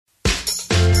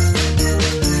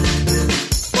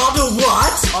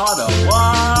Ottawhat.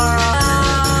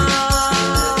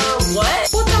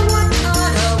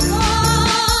 What?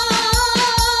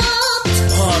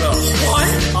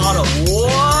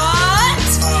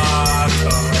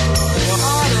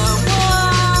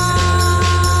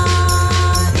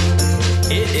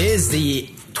 Ottawhat. It is the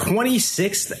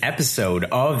 26th episode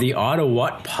of the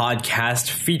Ottawhat podcast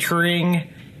featuring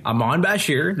Amon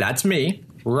Bashir, that's me,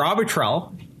 Rob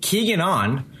Trell, Keegan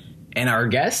On, and our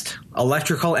guest,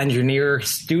 electrical engineer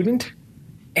student,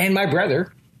 and my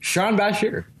brother, Shawn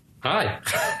Bashir. Hi.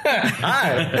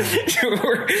 Hi.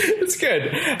 It's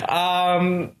good.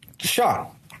 Shawn.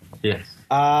 Yes.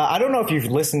 I don't know if you've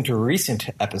listened to recent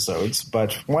episodes,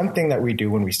 but one thing that we do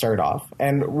when we start off,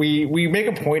 and we make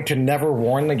a point to never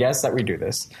warn the guests that we do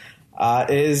this,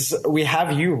 is we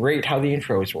have you rate how the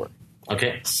intros were.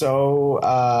 Okay. So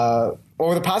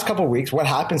over the past couple of weeks, what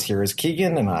happens here is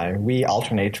Keegan and I, we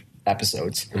alternate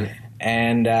episodes,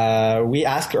 and we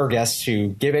ask our guests to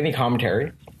give any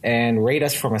commentary and rate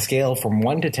us from a scale from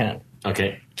 1 to 10.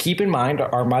 Okay. Keep in mind,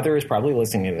 our mother is probably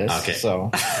listening to this. Okay. So,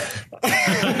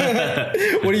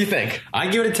 what do you think? I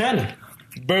give it a 10.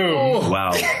 Boom. Oh.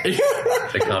 Wow.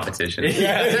 The competition.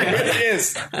 Yeah, it is.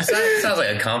 Sounds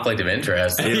like a conflict of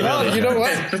interest. Well, you know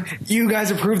what? You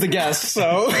guys approved the guest,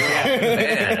 so.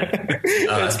 Man.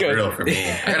 Oh, that's good. brutal for me.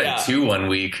 I got a 2 1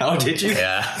 week. Oh, did you?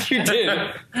 Yeah. You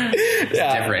did.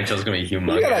 Yeah. Differential's going to be You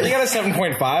humongous. got a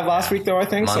 7.5 last week, though, I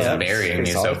think. Mom's so burying me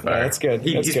so solid. far. Yeah, that's good.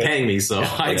 That's He's good. paying me, so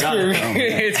I It's got true. it.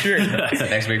 It's true.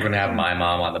 Next week, we're going to have my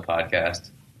mom on the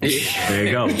podcast. There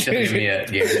you go. She'll give me a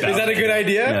Is that a good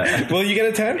idea? Yeah. Will you get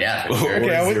a 10? Yeah, for sure.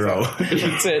 Okay, I would 0.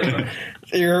 That's it.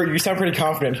 You sound pretty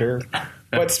confident here.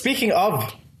 But speaking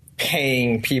of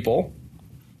paying people,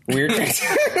 weird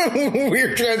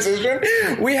transition.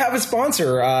 We have a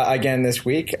sponsor again this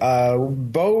week.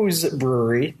 Bose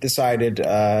Brewery decided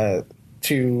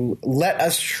to let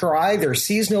us try their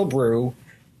seasonal brew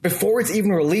before it's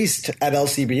even released at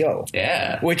LCBO.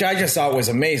 Yeah. Which I just thought was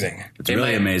amazing. It's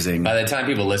really amazing. By the time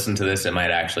people listen to this, it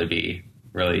might actually be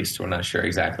released. We're not sure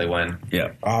exactly when.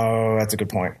 Yeah. Oh, that's a good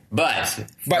point. But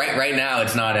right now,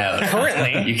 it's not out.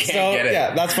 Currently. You can't So, get it.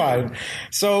 Yeah, that's fine.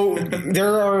 So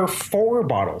there are 4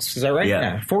 bottles. Is that right?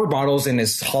 Yeah. 4 bottles in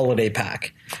this holiday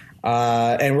pack.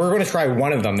 And we're going to try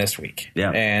one of them this week. Yeah.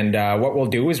 And what we'll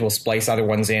do is we'll splice other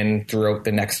ones in throughout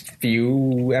the next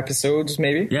few episodes,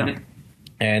 maybe. Yeah.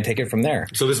 And take it from there.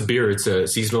 So this beer, it's a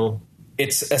seasonal.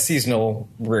 It's a seasonal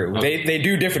brew. Okay. They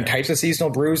do different types of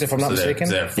seasonal brews, if I'm not mistaken.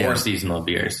 There are 4 Yeah. seasonal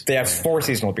beers. They have 4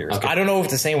 seasonal beers. Okay. I don't know if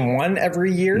it's the same one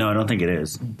every year. No, I don't think it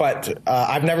is. But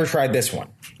I've never tried this one.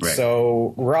 Right.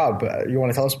 So, Rob, you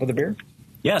want to tell us about the beer?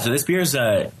 Yeah, so this beer's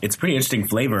it's a pretty interesting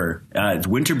flavor. It's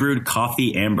winter brewed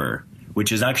coffee amber,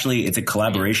 which is actually it's a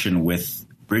collaboration with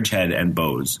Bridgehead and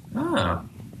Bose, Oh.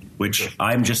 which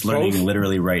I'm just learning Both?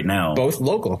 literally right now. Both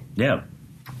local. Yeah.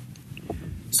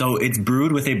 So it's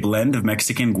brewed with a blend of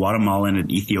Mexican, Guatemalan,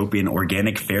 and Ethiopian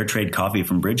organic fair trade coffee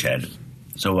from Bridgehead.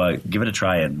 So give it a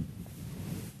try and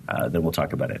then we'll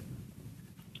talk about it.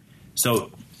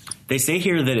 So they say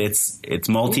here that it's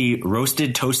malty,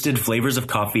 roasted, toasted flavors of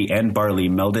coffee and barley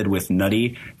melded with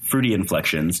nutty, fruity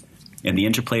inflections, and the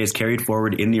interplay is carried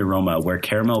forward in the aroma where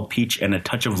caramel, peach, and a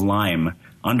touch of lime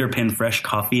underpin fresh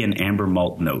coffee and amber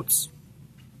malt notes.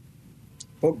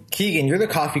 Well, Keegan, you're the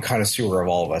coffee connoisseur of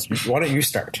all of us. Why don't you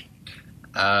start?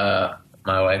 My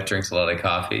wife drinks a lot of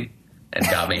coffee and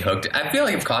got me hooked. I feel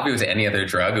like if coffee was any other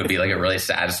drug, it would be like a really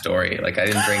sad story. Like I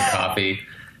didn't drink coffee,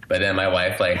 but then my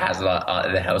wife like has it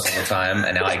at the house all the time,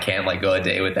 and now I can't like go a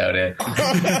day without it.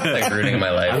 It's like ruining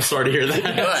my life. I'm sorry to hear that.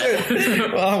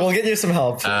 But Well, we'll get you some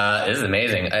help. this is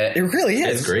amazing. It really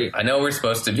is. It's great. I know this is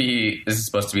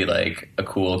supposed to be like a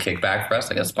cool kickback for us,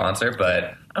 like a sponsor,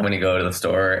 but I'm going to go to the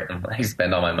store and like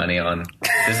spend all my money on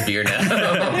this beer now.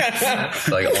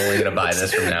 So like only going to buy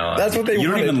this from now on. That's what they You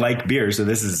don't wanted. even like beer, so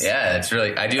this is Yeah, it's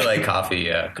really, I do like coffee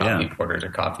Yeah. porters or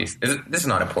coffee. This is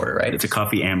not a porter, right? it's a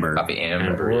coffee amber. coffee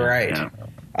amber. Right. Yeah.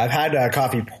 I've had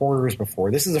coffee porters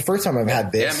before. This is the first time I've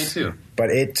had this. Yeah, me too. But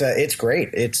it's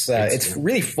great. It's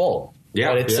really full.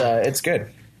 Yeah, But yeah. it's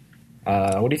good.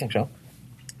 What do you think, Sean?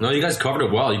 No, you guys covered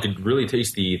it well. You could really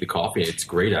taste the coffee. It's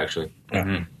great, actually.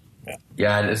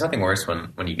 Yeah, there's nothing worse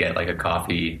when you get like a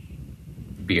coffee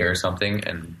beer or something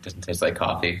and it doesn't taste like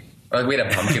coffee. Or like we had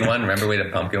a pumpkin one. Remember we had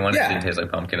a pumpkin one? Yeah. It didn't taste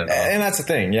like pumpkin at all. And that's the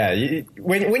thing, yeah.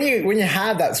 When you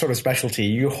have that sort of specialty,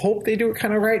 you hope they do it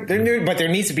kind of right. But there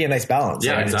needs to be a nice balance.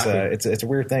 Yeah, and exactly. It's a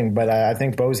weird thing, but I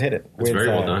think Bose hit it. It's very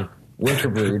well done. Winter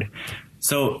brewed.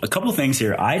 So a couple things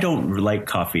here. I don't like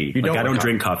coffee. You don't I like don't coffee?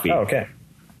 drink coffee. Oh, okay.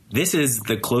 This is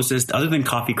the closest, other than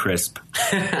Coffee Crisp,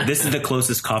 this is the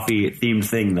closest coffee themed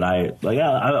thing that I like.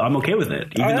 Yeah, I'm okay with it,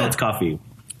 even though it's coffee.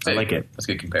 I like it. That's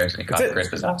a good comparison. Coffee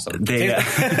crisp is awesome. They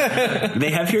they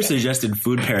have here suggested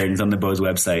food pairings on the Bose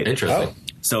website. Interesting.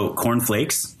 Oh. So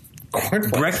cornflakes,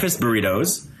 Cornflakes. breakfast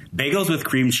burritos, bagels with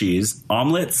cream cheese,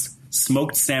 omelets,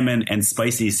 smoked salmon, and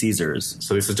spicy Caesars.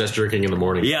 So they suggest drinking in the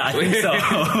morning. Yeah, I think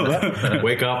so.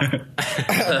 Wake up.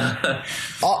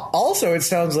 Also, it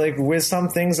sounds like with some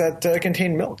things that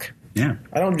contain milk. Yeah.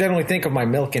 I don't generally think of my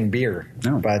milk and beer.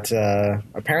 No. But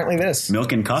apparently this.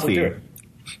 Milk and coffee. This'll do it.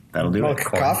 That'll do Milk, it.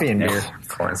 coffee, and beer.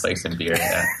 Cornflakes and beer.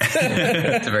 Yeah.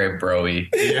 It's a very bro-y.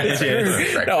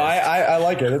 No, I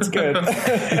like it. It's good.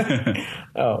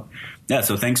 Oh. Yeah,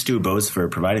 so thanks to Bose for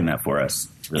providing that for us.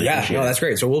 Really Yeah, appreciate no, it. that's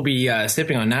great. So we'll be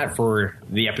sipping on that for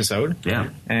the episode. Yeah.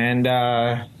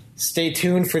 And stay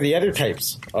tuned for the other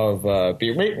types of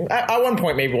beer. At one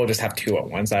point, maybe we'll just have two at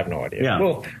once. I have no idea. Yeah.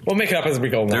 We'll make it up as we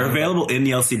go along. They're available in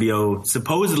the LCBO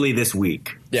supposedly this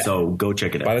week. Yeah. So go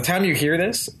check it By out. the time you hear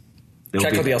this, They'll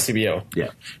check be out the there. LCBO. Yeah.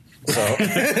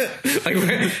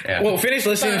 So, we'll finish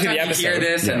listening to the You episode. hear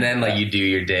this, and Yeah. then you do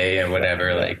your day and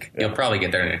whatever. You'll probably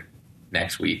get there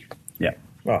next week. Yeah.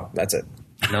 Well, that's it.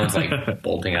 No one's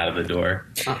bolting out of the door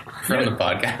from the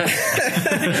podcast.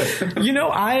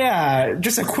 I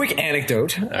just a quick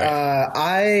anecdote.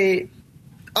 Right.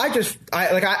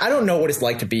 I don't know what it's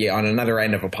like to be on another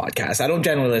end of a podcast. I don't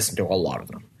generally listen to a lot of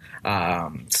them.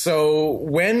 So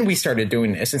when we started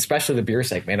doing this, especially the beer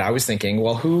segment, I was thinking,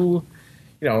 well, who,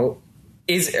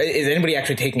 is anybody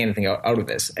actually taking anything out of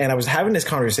this? And I was having this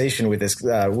conversation with this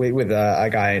with a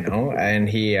guy I know, and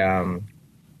he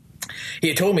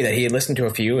had told me that he had listened to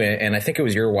a few, and I think it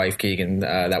was your wife, Keegan,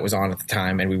 that was on at the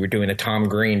time, and we were doing a Tom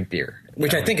Green beer,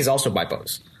 which I think is also by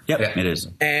Bose. Yep, Yeah. it is.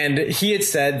 And he had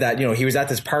said that, he was at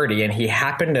this party and he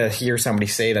happened to hear somebody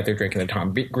say that they're drinking the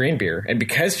Tom Green beer. And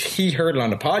because he heard it on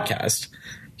the podcast,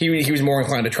 he was more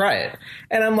inclined to try it.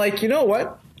 And I'm like, you know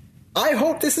what? I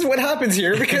hope this is what happens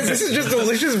here because this is just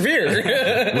delicious beer.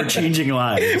 We're changing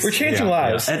lives. We're changing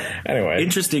lives. And Anyway.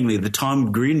 interestingly, the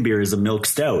Tom Green beer is a milk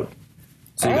stout.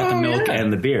 So you got the milk yeah.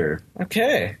 and the beer.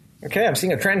 Okay. I'm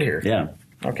seeing a trend here. Yeah.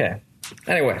 Okay.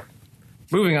 Anyway,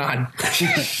 moving on.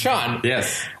 Shawn.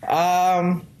 Yes.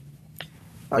 I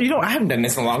haven't done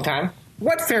this in a long time.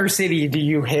 What fair city do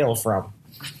you hail from?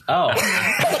 Oh.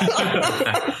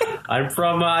 I'm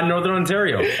from Northern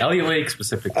Ontario. Elliott Lake,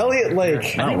 specifically. Elliott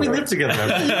Lake. I think we live together.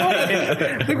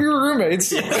 I think we were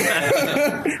roommates.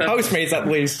 Housemates, at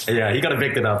least. Yeah, he got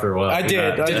evicted after a while. I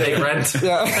did. Did they rent?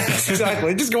 Yeah,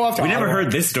 exactly. Just go off to We never Ottawa.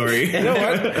 heard this story. You know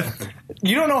what?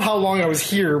 You don't know how long I was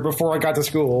here before I got to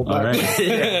school. But All right.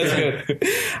 that's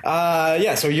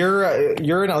good. So you're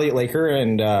an Elliott Laker,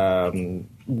 and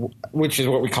which is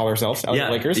what we call ourselves, Elliott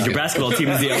Yeah, Lakers. your basketball team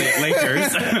is the Elliott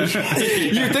Lakers.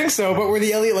 You think so, but we're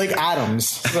the Elliott Lake Adams.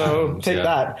 So take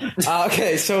Yeah. that.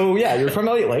 Okay, so you're from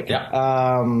Elliott Lake.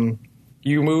 Yeah.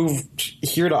 You moved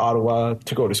here to Ottawa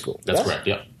to go to school. That's yes? correct,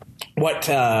 yeah.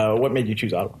 What made you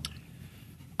choose Ottawa?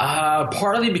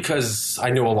 Partly because I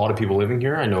know a lot of people living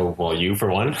here. I know, you for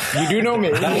one. You do know me.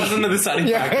 That wasn't the deciding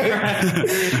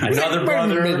factor. Another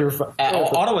brother.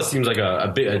 Ottawa seems like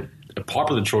a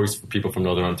popular choice for people from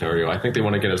Northern Ontario. I think they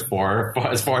want to get as far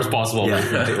as possible.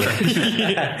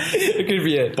 Yeah. It could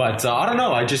be it. But I don't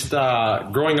know. I just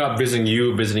growing up,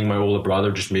 visiting my older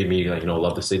brother, just made me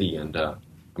love the city, and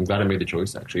I'm glad I made the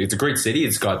choice. Actually, it's a great city.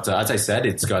 It's got, as I said,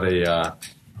 it's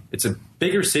a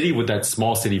bigger city with that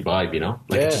small city vibe.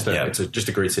 It's just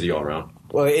a great city all around.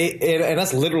 Well, and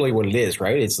that's literally what it is,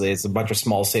 right? It's a bunch of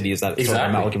small cities that sort of Exactly.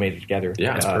 amalgamated together.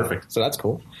 Yeah, it's perfect. So that's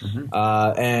cool.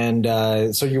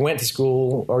 So you went to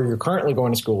school, or you're currently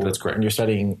going to school. That's correct. And you're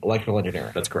studying electrical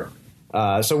engineering. That's correct.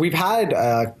 So we've had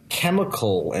a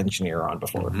chemical engineer on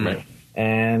before. Right.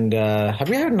 And have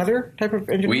we had another type of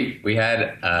engineer? We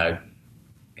had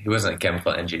he wasn't a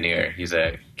chemical engineer. He's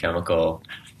a chemical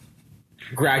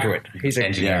Graduate. He's an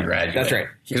engineer graduate. That's right.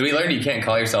 Because we learned you can't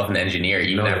call yourself an engineer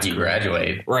even after you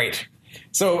graduate. Right.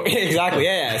 So exactly,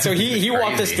 yeah. So he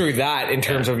walked us through that in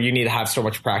terms of you need to have so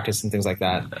much practice and things like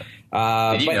that.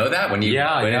 Did you know that when you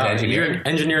went into engineering? You're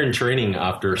engineering training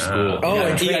after school.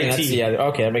 and training, EIT.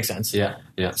 okay, that makes sense. Yeah.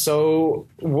 So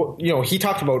he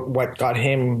talked about what got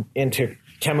him into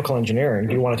chemical engineering.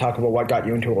 Do you want to talk about what got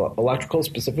you into electrical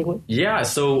specifically? Yeah,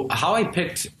 so how I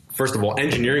picked, first of all,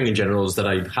 engineering in general is that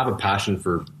I have a passion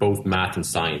for both math and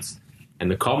science. And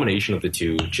the combination of the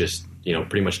two just,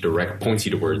 pretty much points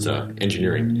you towards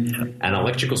engineering. And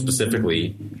electrical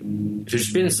specifically,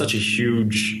 there's been such a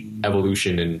huge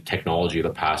evolution in technology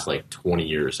the past 20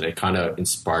 years. And it kind of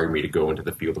inspired me to go into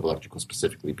the field of electrical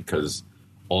specifically because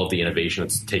all of the innovation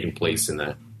that's taken place in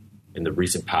the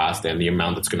recent past and the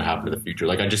amount that's going to happen in the future.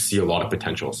 I just see a lot of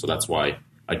potential. So that's why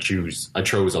I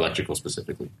chose electrical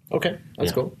specifically. Okay,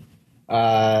 that's Yeah. cool.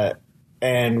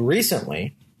 And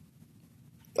recently,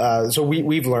 so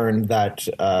we've learned that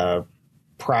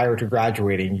prior to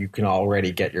graduating, you can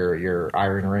already get your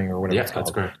iron ring or whatever Yeah, it's called.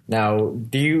 that's correct. Now,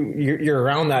 you're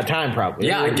around that time probably?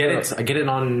 Yeah, I get it. I get it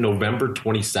on November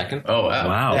 22nd. Oh, wow.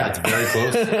 Wow. Yeah, it's very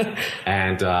close.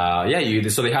 And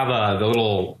so they have the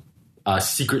little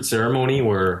secret ceremony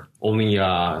where only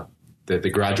the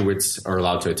graduates are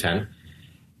allowed to attend,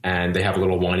 and they have a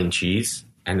little wine and cheese,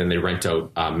 and then they rent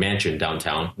out a mansion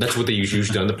downtown. That's what they usually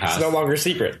done in the past. It's no longer a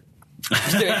secret. Oh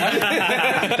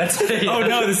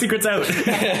no, the secret's out.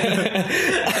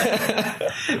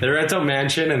 They rent out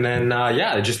mansion, and then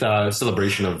just a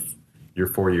celebration of your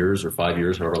 4 years or 5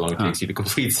 years, however long it takes you to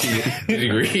complete the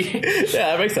degree.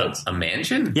 Yeah, that makes sense. A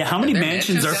mansion? Yeah, how many Are there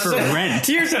mansions are for out there? rent?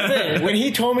 Here's the thing. When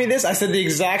he told me this, I said the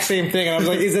exact same thing. And I was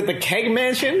like, is it the keg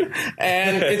mansion?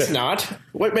 And it's not.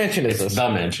 What mansion is this? The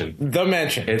mansion. The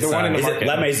mansion. It's, the one in the Is it market.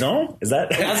 La Maison? Is that?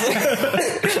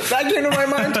 That came to my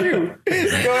mind too.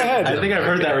 Go ahead. I think I've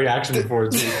heard that reaction before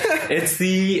too.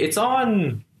 It's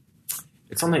on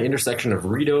the intersection of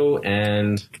Rito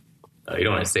and Oh, you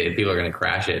don't want to say it. People are going to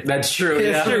crash it. that's true.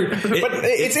 It's true. But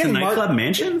it's the in nightclub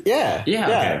mansion? Yeah.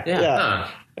 Yeah. Huh.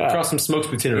 Across from Smoke's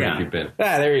Boutique Yeah. you've been.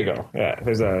 Ah, there you go. Yeah,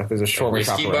 there's a shawarma shop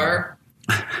Whiskey around bar?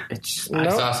 I No.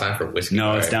 saw a sign for whiskey No,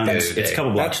 bar. it's down. the It's other a day.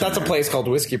 couple there. blocks. That's a place called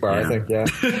Whiskey Bar, I think. Yeah,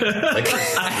 Liquor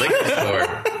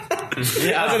store.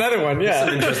 that's another one. Yeah,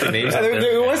 Interesting names.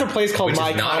 there was a place called Which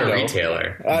My is not Condo. a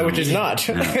retailer. Which is not.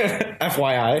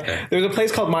 FYI. Okay. There was a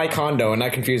place called My Condo, and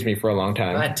that confused me for a long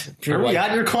time. What? People Are were we like,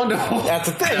 at your condo? that's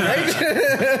the thing, right?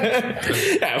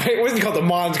 Yeah, it wasn't called the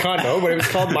Mon's Condo, but it was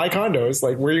called My Condo. It's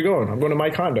like, where are you going? I'm going to My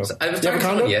Condo. I was Do you have talking a to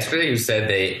condo? someone yesterday who said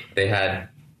they had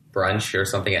brunch or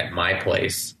something at My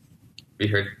Place. We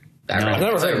heard that. No, right? I've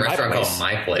never It's like heard a of My restaurant Place. called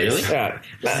My Place. Yeah.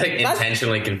 It's like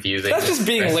intentionally confusing. That's just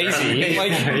being Restaurant. lazy.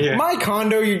 Like, Yeah. My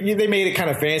Condo, they made it kind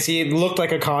of fancy. It looked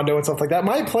like a condo and stuff like that.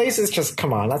 My Place is just,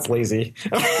 come on, that's lazy.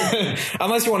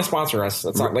 Unless you want to sponsor us.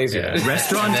 That's not lazy. Yeah.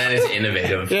 Restaurant? And that is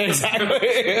innovative. Yeah,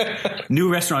 exactly. New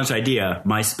restaurant's idea,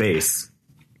 MySpace.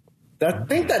 I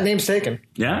think that name's taken.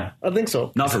 Yeah? I think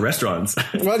so. Not for restaurants.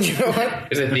 Well, you know what?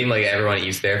 There's a theme like everyone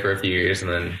eats there for a few years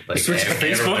and then like Switch to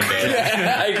everyone Facebook. there.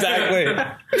 Yeah,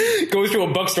 exactly. Goes to a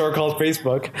bookstore called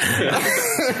Facebook.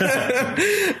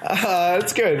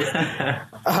 It's good.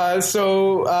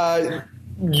 So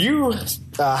you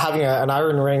having an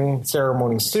iron ring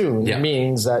ceremony soon Yeah.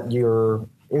 means that you're,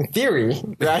 in theory,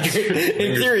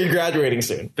 graduating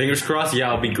soon. Fingers crossed.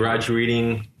 Yeah, I'll be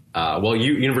graduating.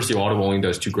 University of Ottawa only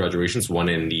does 2 graduations. One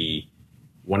in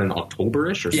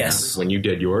October-ish or Yes. something, when you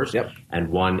did yours. Yep. And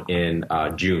one in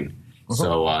June.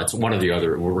 So it's one or the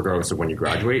other, regardless of when you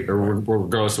graduate or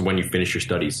regardless of when you finish your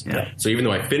studies. Yeah. So even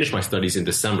though I finish my studies in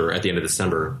December, at the end of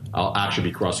December, I'll actually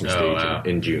be crossing stage wow.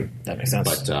 in June. That makes sense.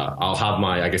 But I'll have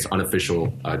my, I guess,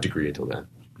 unofficial degree until then.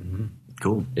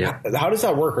 Cool. Yeah. How does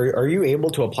that work? Are you able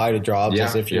to apply to jobs Yeah,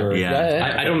 as if you're...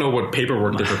 yeah. I don't know what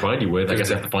paperwork they provide you with. I guess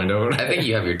I have to find out. I think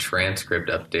you have your transcript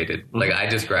updated. Like I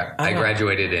just I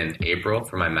graduated in April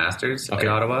for my master's Okay. in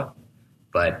Ottawa,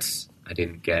 but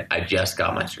I just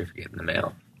got my certificate in the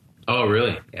mail. Oh,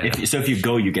 really? Yeah. If you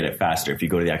go, you get it faster. If you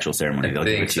go to the actual ceremony, I they'll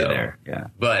give think it to you so. there. Yeah.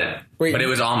 But Wait. it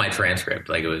was on my transcript.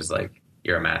 Like it was like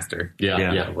you're a master. Yeah.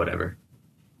 Yeah. Yeah. Whatever.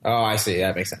 Oh, I see.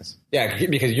 That makes sense. Yeah,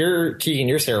 because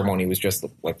your ceremony was just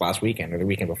like last weekend or the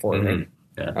weekend before, right?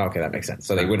 Yeah. Okay, that makes sense.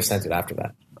 So they would have sent it after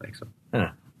that. I think so. Huh,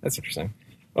 that's interesting.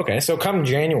 Okay, so come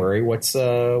January, what's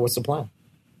the plan?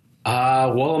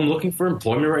 Well, I'm looking for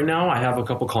employment right now. I have a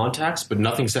couple contacts, but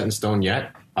nothing set in stone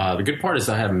yet. The good part is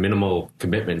I have minimal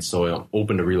commitment, so I'm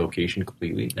open to relocation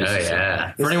completely. Oh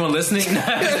yeah. For anyone listening,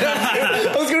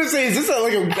 I was going to say, is this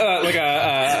like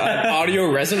a audio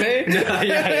resume?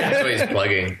 That's what he's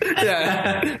plugging.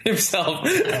 Yeah, himself.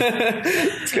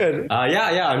 It's good.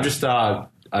 I'm just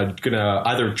gonna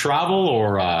either travel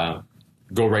or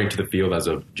go right into the field as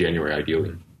of January,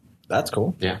 ideally. That's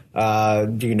cool. Yeah.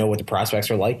 Do you know what the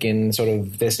prospects are like in sort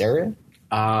of this area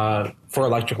for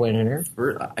electrical engineers?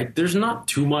 There's not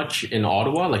too much in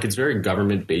Ottawa. Like, it's very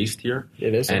government based here.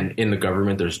 It is. And in the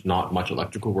government, there's not much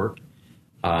electrical work.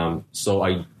 So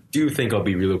I do think I'll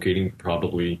be relocating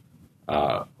probably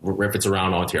if it's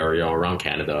around Ontario, around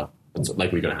Canada. It's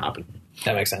likely going to happen.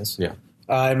 That makes sense. Yeah.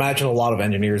 I imagine a lot of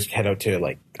engineers head out to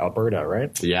like Alberta,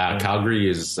 right? Yeah, Calgary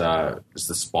is the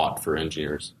spot for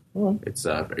engineers. Mhm. It's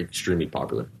extremely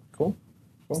popular. Cool.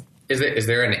 Is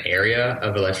there an area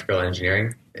of electrical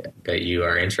engineering that you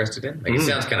are interested in? Like it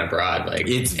sounds kind of broad. Like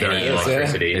It's very any broad.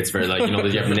 electricity. It's very you have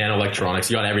nanoelectronics.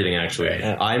 You got everything actually.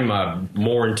 Right. I'm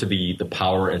more into the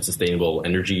power and sustainable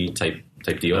energy type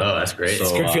type deal. Oh, that's great. So,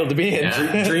 It's a good field to be in.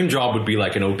 yeah. dream job would be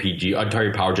like an OPG,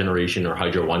 Ontario Power Generation or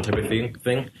Hydro One type of thing.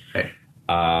 Okay.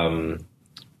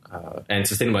 And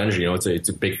sustainable energy, it's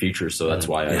a big future, so that's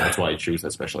why I choose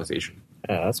that specialization.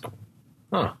 Yeah, that's cool.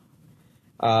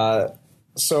 Huh.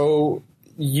 So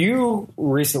you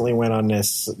recently went on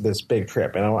this big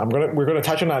trip, and we're gonna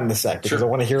touch on that in a sec because Sure. I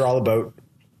want to hear all about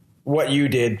what you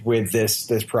did with this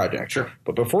project. Sure.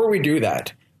 But before we do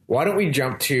that, why don't we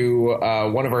jump to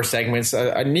one of our segments,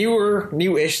 a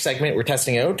newish segment we're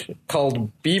testing out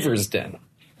called Beaver's Den.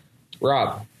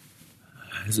 Rob,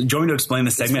 Do you want me to explain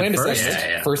the segment explain the first? segment,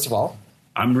 Yeah. first of all.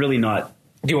 I'm really not.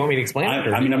 Do you want me to explain it?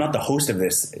 or- I'm not the host of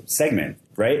this segment,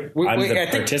 right? Wait, I'm the I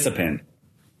think- participant.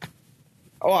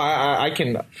 Oh, I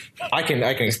can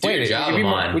explain your it. job, Would you be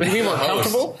man. would you be more Host.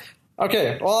 comfortable?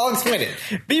 Okay, well, I'll explain it.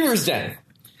 Beaver's Den.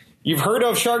 You've heard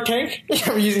of Shark Tank?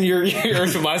 I'm using yours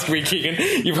from last week, Keegan.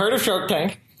 You've heard of Shark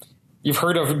Tank. You've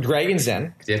heard of Dragon's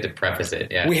Den. You have to preface it.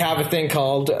 Yeah. We have a thing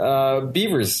called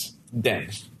Beaver's Den.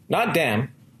 Not dam,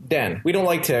 den. We don't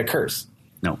like to curse.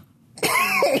 No.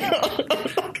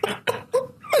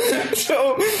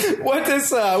 So what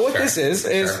this is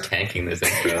Start tanking this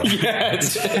intro.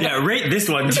 Yeah, rate this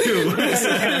one too.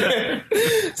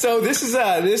 so this is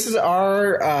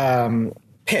our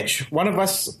pitch. One of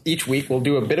us each week will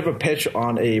do a bit of a pitch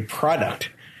on a product.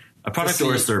 A product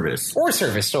or a service. Or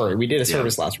service. Sorry, we did a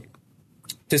service last week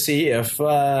to see if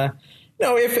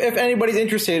if anybody's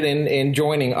interested in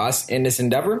joining us in this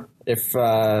endeavor. If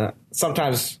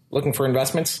sometimes looking for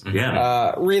investments,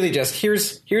 really just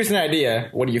here's an idea.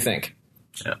 What do you think,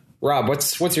 Rob?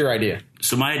 What's your idea?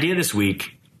 So my idea this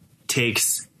week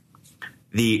takes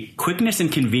the quickness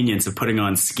and convenience of putting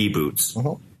on ski boots.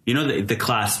 Uh-huh. You know the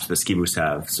clasps that ski boots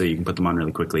have, so you can put them on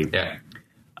really quickly. Yeah.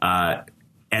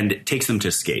 And it takes them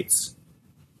to skates.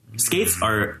 Skates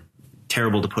are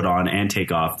terrible to put on and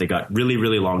take off. They got really,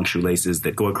 really long shoelaces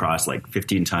that go across like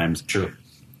 15 times. True.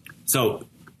 So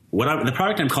the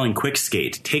product I'm calling Quick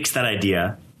Skate takes that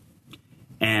idea,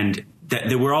 and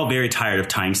that we're all very tired of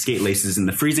tying skate laces in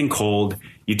the freezing cold.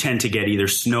 You tend to get either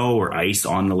snow or ice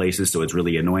on the laces, so it's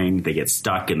really annoying. They get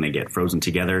stuck and they get frozen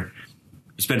together.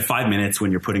 You spend 5 minutes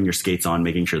when you're putting your skates on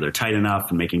making sure they're tight enough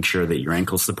and making sure that your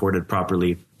ankle's supported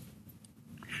properly.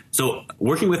 So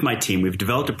working with my team, we've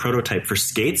developed a prototype for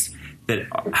skates that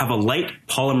have a light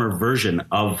polymer version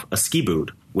of a ski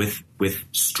boot with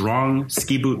strong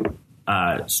ski boot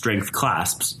strength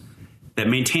clasps that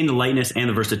maintain the lightness and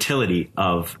the versatility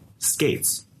of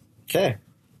skates. Okay.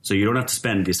 So you don't have to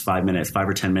spend these 5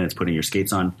 or 10 minutes putting your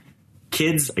skates on.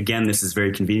 Kids, again, this is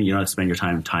very convenient. You don't have to spend your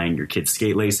time tying your kids'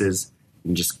 skate laces. You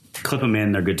can just clip them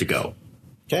in. They're good to go.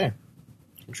 Okay.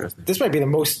 Interesting. This might be the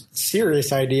most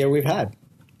serious idea we've had.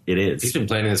 It is. He's been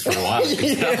planning this for a while.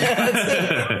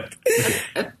 I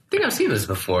think I've seen this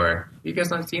before. You guys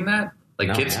not seen that? Like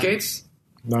No, kid I haven't. skates?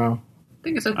 No. I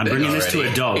think it's a I'm thing bringing this to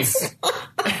already. adults.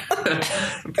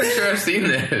 I'm pretty sure I've seen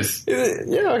this.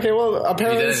 Yeah. Okay. Well, Have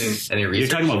apparently, you done this is- any You're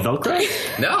research? talking about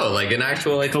Velcro? No, like an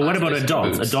actual like. But what about plastic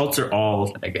adults? boots, Adults are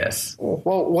all... I guess.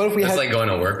 well, what if we It's had? like going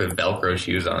to work with Velcro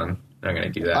shoes on. I'm not gonna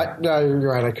do that. No,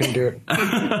 you're right. I couldn't do it.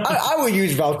 I would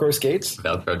use Velcro skates.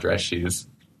 Velcro dress shoes.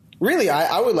 Really,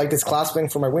 I would like this clasping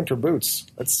for my winter boots.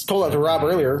 I told that to Rob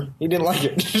earlier. He didn't like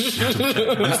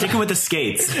it. I'm sticking with the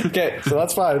skates. Okay, so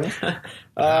that's fine.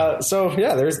 So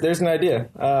yeah, there's an idea.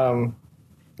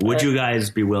 Would you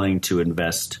guys be willing to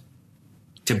invest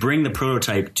to bring the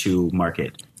prototype to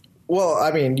market? Well,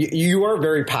 I mean, you are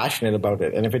very passionate about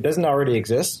it, and if it doesn't already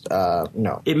exist,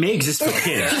 no. It may exist for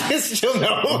kids. Still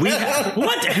no. We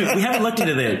haven't looked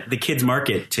into the kids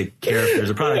market to care if there's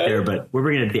a product there, but we're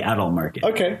bringing it to the adult market.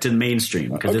 Okay. To the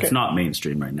mainstream, because Okay. it's not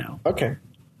mainstream right now. Okay.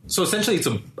 So essentially, it's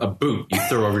a boot you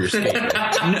throw over your skate.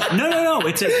 No.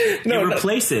 It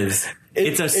replaces.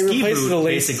 It's a ski replaces the boot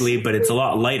lace. basically, but it's a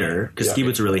lot lighter because ski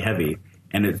boots are really heavy,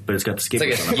 but it's got the ski It's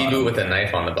like a boots on the ski bottom. boot with a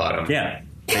knife on the bottom. Yeah,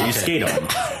 that you skate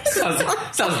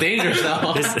on. sounds dangerous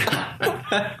now.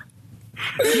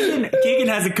 Keegan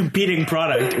has a competing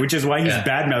product, which is why he's Yeah.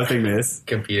 bad mouthing this.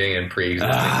 Competing in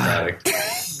pre-existing product.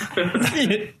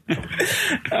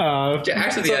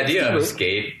 Actually, the idea of a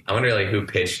skate, I wonder like who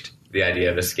pitched the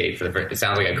idea of a skate for the first. It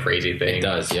sounds like a crazy thing. It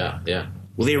does, yeah.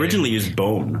 Well, they originally used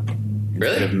bone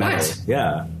Really? instead of metal. What?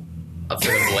 Yeah. Up to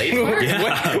the blade part?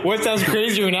 Yeah. What sounds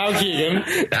crazier now, Keegan?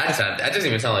 That doesn't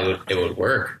even sound like it would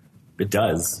work. It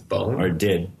does. Bone? Or it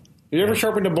did. You ever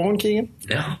sharpened a bone, Keegan?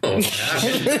 No. I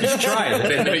Try it.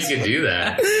 didn't know you could do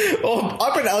that. Oh,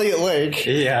 up in Elliott Lake.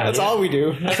 Yeah, That's all we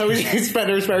do. That's how we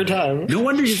spend our spare time. No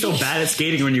wonder you're so bad at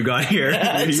skating when you got here.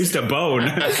 You used a bone.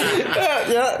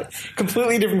 Yeah,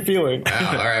 completely different feeling.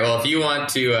 Wow. All right. Well, if you want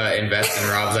to invest in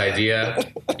Rob's idea,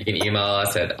 You can email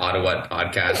us at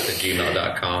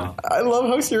ottawhatpodcast@gmail.com. I love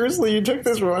how seriously you took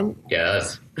this one. Yeah,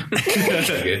 that's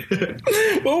good.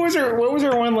 What was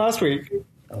our one last week?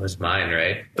 That was mine,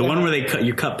 right? The one where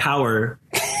you cut power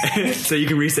so you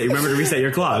can reset. Remember to reset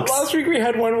your clocks. Last week we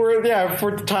had one where,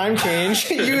 for the time change,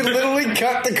 you literally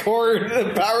cut the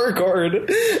power cord,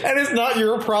 and it's not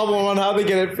your problem on how to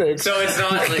get it fixed. So it's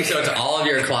not like, so it's all of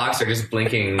your clocks are just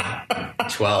blinking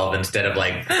 12 instead of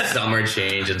like some are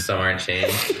changed and some aren't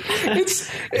changed. It's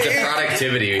a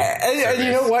productivity. And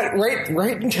you know what?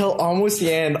 Right until almost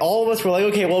the end, all of us were like,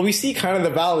 okay, well, we see kind of the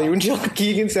value until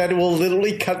Keegan said we'll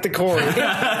literally cut the cord.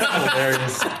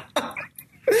 Hilarious.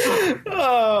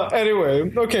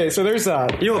 Anyway, okay, so there's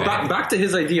that. Back to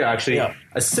his idea, actually. Yeah.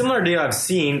 A similar idea I've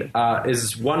seen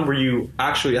is one where you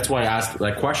actually, that's why I asked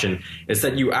that question, is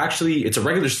that you actually, it's a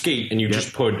regular skate and you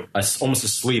just put almost a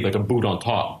sleeve, like a boot on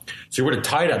top. So you were to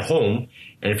tie it at home,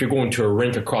 and if you're going to a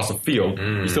rink across a field,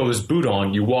 you throw this boot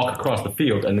on, you walk across the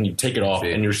field, and then you take it off,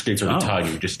 and your skates are tied,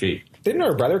 and you just skate. Didn't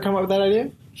our brother come up with that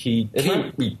idea? He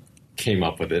came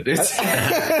up with it.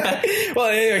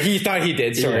 Well, he thought he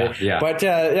did, sorry. Yeah. But,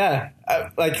 so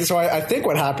I think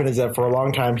what happened is that for a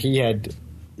long time he had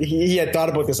thought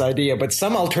about this idea, but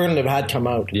some alternative had come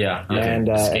out. Yeah. And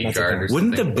skate guard or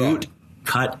Wouldn't the something. boot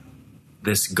cut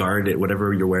this guard,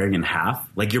 whatever you're wearing, in half?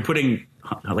 Like you're putting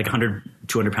like 100,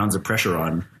 200 pounds of pressure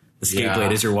on the skate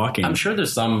blade as you're walking. I'm sure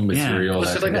there's some material. Well,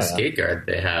 it's just like a skate guard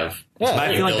they have. Yeah. But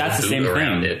I feel like Build that's a the same boot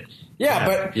around thing. it. Yeah,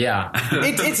 but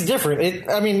it's different.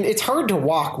 It's hard to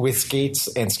walk with skates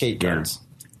and skate guards.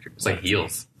 It's like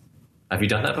heels. Have you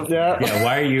done that before?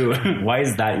 Yeah. Why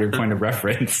is that your point of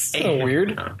reference? So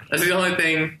weird. That's the only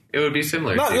thing it would be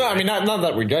similar to. Not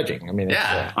that we're judging. I mean,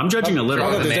 Yeah. I'm judging a little.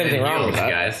 Not that The there's man anything in wrong with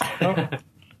heels, that. guys.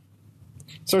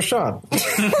 So, Shawn.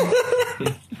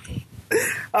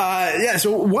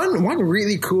 So one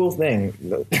really cool thing,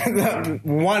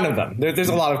 one of them, there's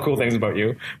a lot of cool things about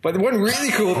you, but one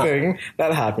really cool thing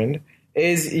that happened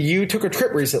is you took a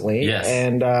trip recently, Yes.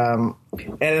 and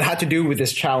it had to do with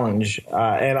this challenge,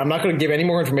 and I'm not going to give any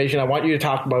more information. I want you to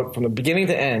talk about from the beginning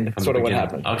to end sort of what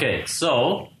happened. Okay,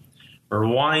 so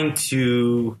rewind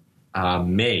to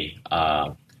May.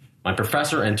 My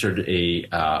professor entered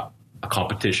a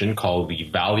competition called the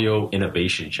Valio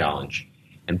Innovation Challenge.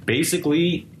 And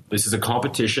basically, this is a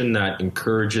competition that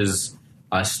encourages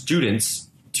students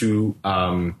to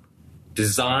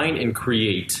design and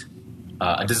create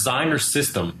a designer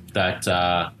system that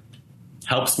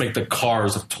helps make the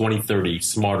cars of 2030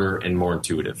 smarter and more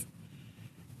intuitive.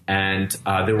 And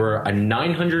there were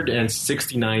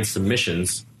 969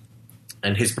 submissions,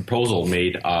 and his proposal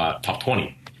made top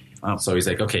 20. Wow. So he's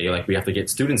like, okay, we have to get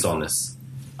students on this.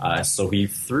 So he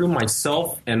threw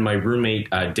myself and my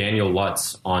roommate Daniel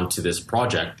Lutz onto this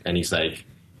project, and he's like,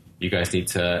 "You guys need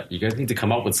to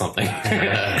come up with something."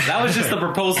 That was just the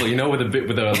proposal, with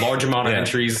a large amount of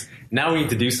entries. Now we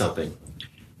need to do something.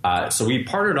 So we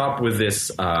partnered up with this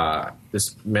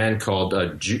man called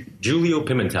Giulio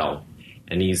Pimentel,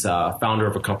 and he's founder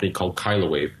of a company called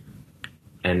KyloWave.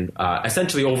 And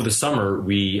essentially, over the summer,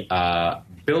 we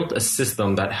built a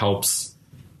system that helps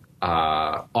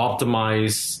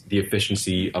optimize the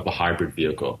efficiency of a hybrid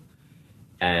vehicle.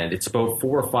 And it's about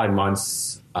 4 or 5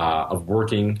 months of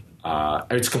working.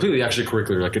 It's completely actually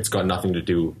curricular, it's got nothing to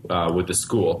do with the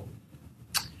school.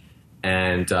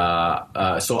 And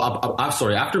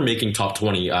after making top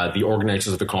 20, the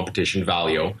organizers of the competition,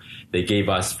 Valio, they gave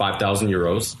us 5,000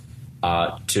 euros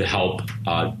to help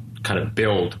kind of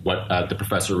build what the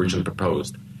professor originally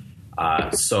proposed.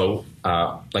 Like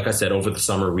I said, over the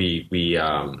summer, we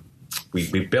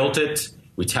built it,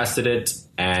 we tested it,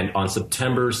 and on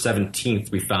September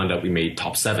 17th, we found out we made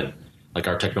top 7.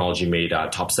 Our technology made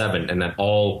top 7, and then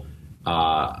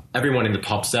everyone in the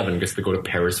top 7 gets to go to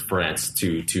Paris, France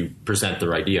to present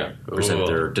their idea, present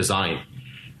their design.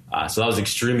 So that was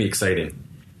extremely exciting.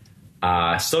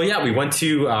 We went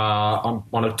to, on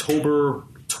October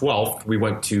 12th, we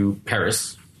went to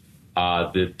Paris.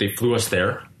 They flew us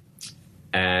there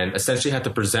and essentially had to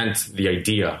present the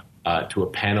idea to a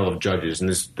panel of judges. And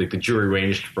the jury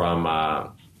ranged from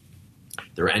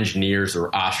there were engineers or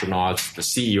astronauts. The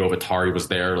CEO of Atari was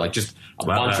there, just a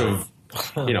bunch of,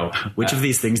 Which of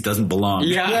these things doesn't belong?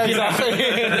 Yeah, exactly.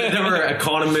 There were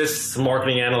economists,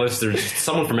 marketing analysts. There's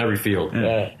someone from every field,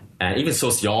 and even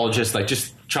sociologists,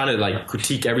 just trying to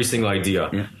critique every single idea.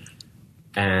 Yeah.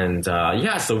 And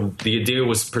so the idea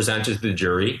was presented to the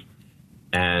jury,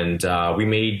 and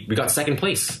we got second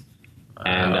place,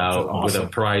 and awesome. with a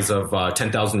prize of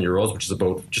 10,000 euros, which is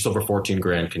about just over 14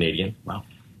 grand Canadian. Wow.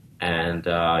 And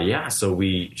so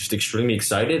we just extremely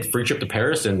excited. Free trip to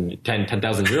Paris and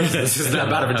 10,000 euros. This is not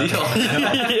bad of a deal.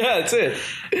 Yeah, that's it.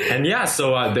 And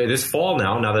so this fall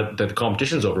now that the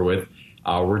competition's over with,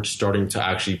 we're starting to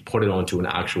actually put it onto an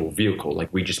actual vehicle.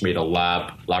 Like we just made a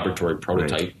laboratory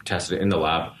prototype, tested it in the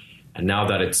lab. And now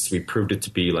that we proved it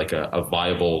to be like a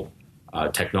viable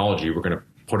technology, we're going to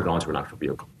put it onto an actual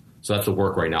vehicle. So that's the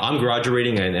work right now. I'm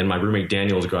graduating and my roommate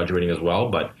Daniel is graduating as well,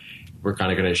 but we're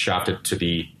kind of going to shaft it to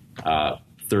the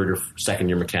third or second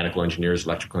year mechanical engineers,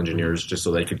 electrical engineers, just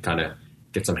so they could kind of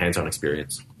get some hands-on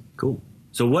experience. Cool.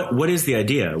 So what is the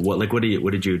idea? What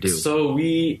did you do? So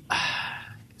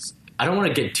I don't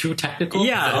want to get too technical.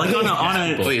 Yeah, like on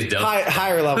a Please don't.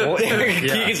 Higher level.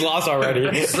 He's lost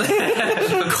already.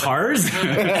 Cars?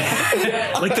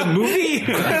 Like the movie?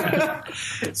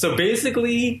 So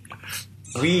basically,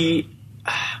 we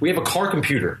have a car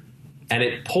computer, and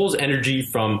it pulls energy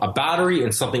from a battery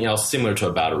and something else similar to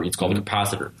a battery. It's called a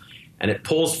capacitor. And it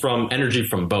pulls from energy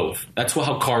from both. That's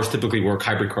how cars typically work,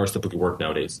 hybrid cars typically work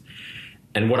nowadays.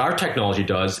 And what our technology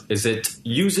does is it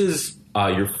uses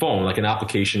your phone, like an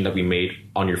application that we made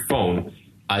on your phone,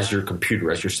 as your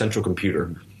computer, as your central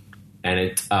computer. And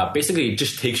it basically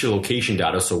just takes your location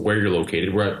data, so where you're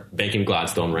located. We're at Bank in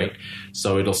Gladstone, right?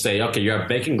 So it'll say, okay, you're at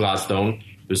Bank in Gladstone.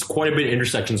 There's quite a bit of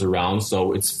intersections around,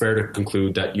 so it's fair to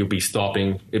conclude that you'll be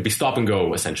stopping. It'd be stop and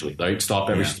go, essentially, right? Stop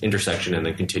every intersection and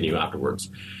then continue afterwards.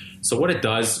 So what it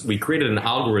does, we created an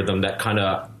algorithm that kind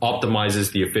of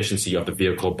optimizes the efficiency of the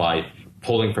vehicle by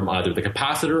pulling from either the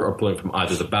capacitor or pulling from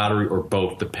either the battery or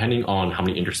both, depending on how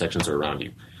many intersections are around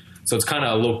you. So it's kind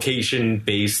of a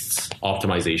location-based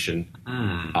optimization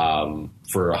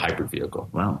for a hybrid vehicle.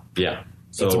 Wow. Yeah.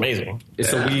 So That's amazing.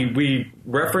 So we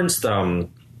referenced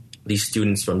these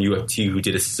students from U of T who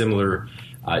did a similar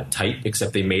type,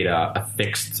 except they made a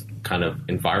fixed kind of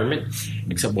environment.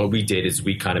 Except what we did is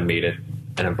we kind of made it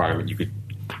an environment you could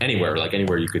anywhere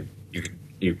you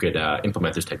could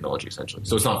implement this technology essentially.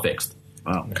 So it's not fixed.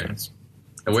 Wow. Okay.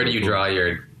 And where do you draw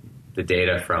the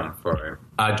data from for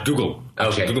Google?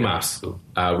 Actually, Okay. Google Maps. Cool.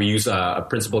 We use a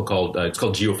principle called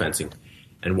geofencing,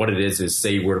 and what it is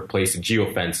say you were to place a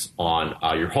geofence on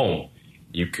your home,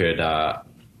 you could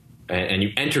and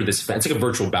you enter this fence. It's like a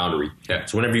virtual boundary. Yeah.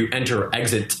 So whenever you enter or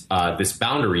exit this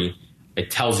boundary, it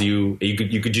tells you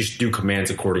could just do commands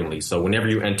accordingly. So whenever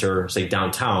you enter, say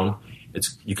downtown,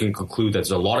 you can conclude that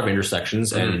there's a lot of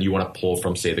intersections and you want to pull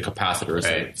from, say, the capacitor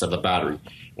instead of the battery.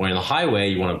 When on the highway,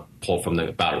 you want to pull from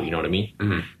the battery, you know what I mean?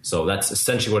 Mm-hmm. So that's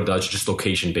essentially what it does, just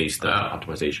location-based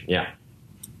optimization. Yeah.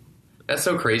 That's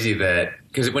so crazy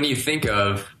because when you think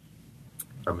of,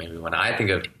 or maybe when I think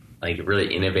of like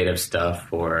really innovative stuff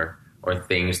or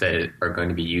things that are going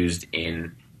to be used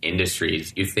in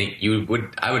industries,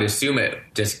 I would assume it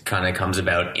just kind of comes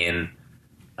about in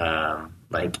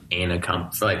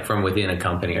from within a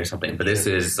company or something, but this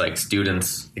is like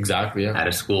students exactly at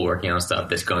a school working on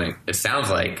stuff it sounds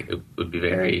like it would be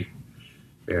very,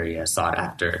 very sought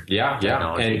after.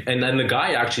 Technology. And then the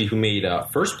guy actually who made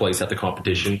first place at the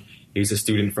competition, he's a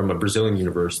student from a Brazilian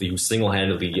university who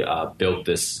single-handedly built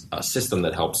this system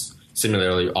that helps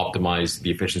similarly optimize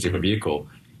the efficiency of a vehicle.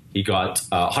 He got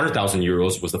 100,000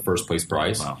 euros was the first place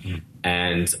prize. Wow.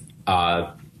 And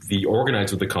the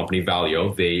organizer of the company,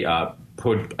 Valio, they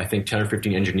put, I think, 10 or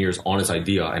 15 engineers on his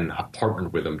idea and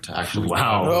partnered with him to actually bring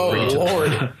it to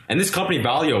Lord. And this company,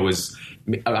 Valio, is,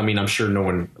 I mean, I'm sure no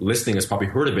one listening has probably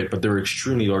heard of it, but they're an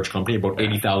extremely large company, about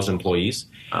 80,000 employees.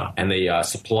 And they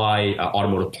supply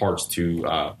automotive parts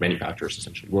to manufacturers,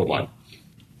 essentially, worldwide.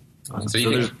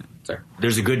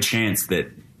 There's a good chance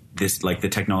that the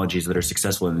technologies that are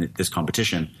successful in this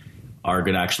competition are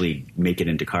going to actually make it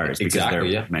into cars because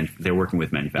they're working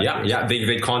with manufacturers. Yeah.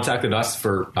 They contacted us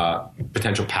for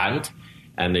potential patent,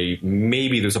 and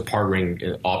maybe there's a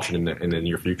partnering option in the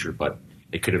near future, but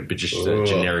it could have been just a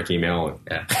generic email.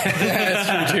 Yeah.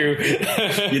 That's true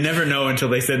too. You never know until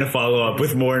they send a follow up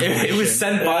with more information. It was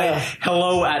sent by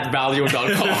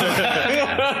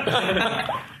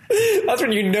hello@valio.com. That's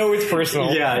when you know it's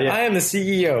personal. Yeah. I am the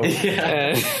CEO.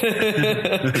 Yeah.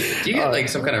 Do you get like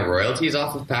some kind of royalties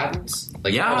off of patents?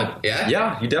 Like, yeah,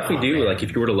 you definitely do. Man. Like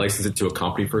if you were to license it to a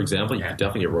company, for example, you could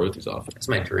definitely get royalties off it. That's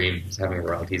my dream, is having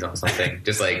royalties on something.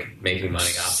 Just like making money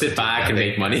off Sit back and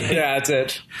make money. Yeah, that's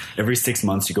it. Every 6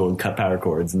 months you go and cut power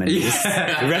cords, and then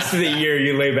the rest of the year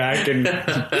you lay back and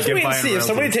get wait and see. If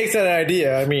somebody takes that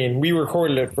idea, I mean, we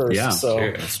recorded it first. Yeah, so.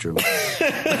 Sure, that's true.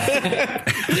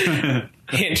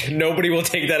 Hint, nobody will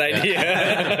take that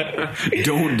idea.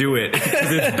 Don't do it,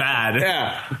 because it's bad.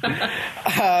 Yeah.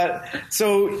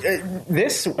 So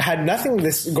this had nothing.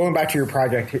 This going back to your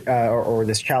project or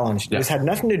this challenge. This had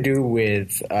nothing to do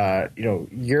with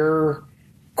your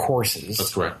courses.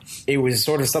 That's correct. It was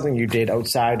sort of something you did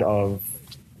outside of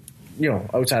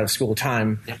school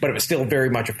time, but it was still very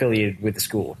much affiliated with the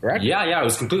school, correct? Yeah. It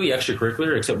was completely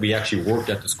extracurricular, except we actually worked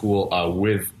at the school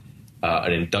with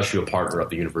an industrial partner of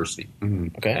the university.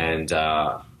 Mm-hmm. Okay.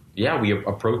 And we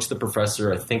approached the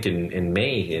professor, I think in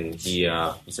May, and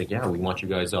he's like, we want you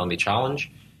guys on the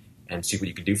challenge and see what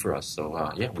you could do for us.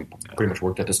 So, we pretty much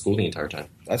worked at the school the entire time.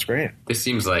 That's great. This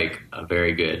seems like a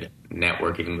very good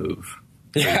networking move.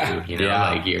 Yeah.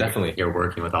 Definitely. You're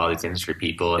working with all these industry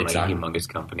people and Exactly. like a humongous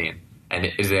company. And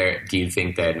do you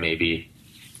think that maybe,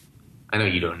 I know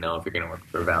you don't know if you're going to work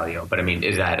for Valio, but I mean,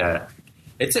 is that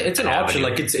It's an option.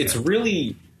 Like it's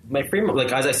really my framework.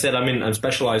 Like as I said, I'm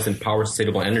specialized in power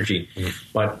sustainable energy,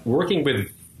 but working with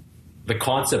the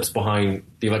concepts behind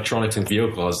the electronics and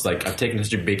vehicles, like I've taken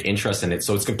such a big interest in it,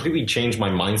 so it's completely changed my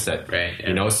mindset. Right.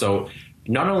 Yeah. So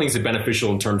not only is it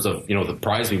beneficial in terms of the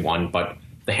prize we won, but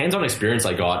the hands-on experience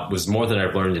I got was more than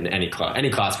I've learned in any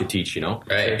class could teach.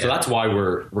 Right. So that's why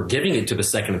we're giving it to the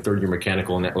second and third year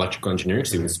mechanical and electrical engineering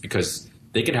students, because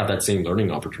they can have that same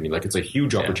learning opportunity. Like it's a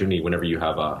huge opportunity whenever you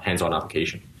have a hands-on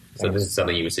application. So this is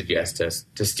something you would suggest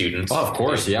to students? Oh, of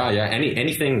course, yeah.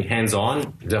 Anything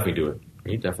hands-on, definitely do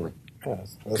it. Definitely.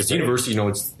 Because university,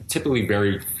 it's typically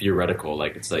very theoretical.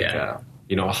 Like it's like,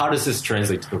 how does this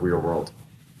translate to the real world?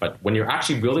 But when you're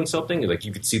actually building something, like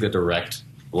you could see the direct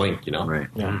link. Right.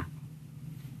 Yeah.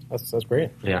 That's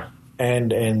great. Yeah.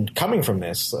 And coming from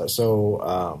this,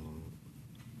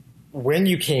 when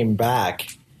you came back,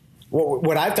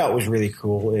 what I thought was really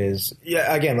cool is,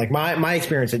 again, like my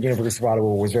experience at University of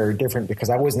Ottawa was very different because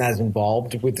I wasn't as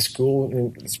involved with the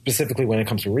school, specifically when it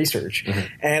comes to research. Mm-hmm.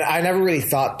 And I never really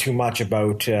thought too much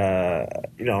about,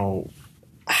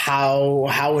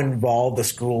 how involved the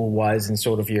school was in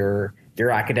sort of your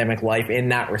academic life in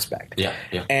that respect. Yeah.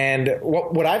 And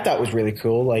what I thought was really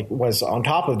cool, was on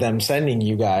top of them sending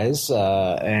you guys,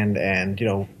 and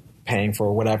paying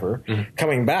for whatever,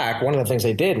 coming back, one of the things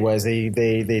they did was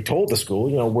they told the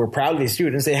school, we're proud of these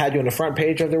students. They had you on the front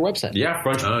page of their website. Yeah,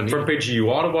 front page of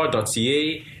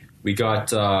uottawa.ca. We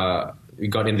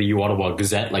got in the Ottawa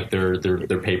Gazette, like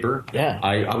their paper. Yeah.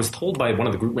 I was told by one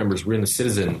of the group members we're in the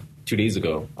Citizen 2 days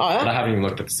ago. Oh, yeah? But I haven't even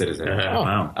looked at the Citizen. Oh,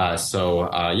 wow.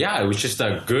 It was just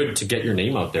good to get your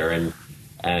name out there.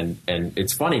 And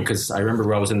it's funny because I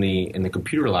remember I was in the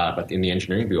computer lab in the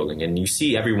engineering building, and you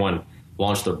see everyone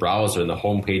launch their browser and the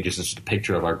homepage is just a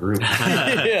picture of our group.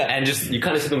 And just you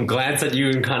kind of see them glance at you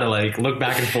and kind of like look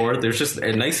back and forth. There's just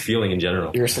a nice feeling in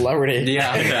general. You're a celebrity.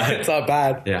 Yeah. It's not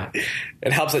bad. Yeah.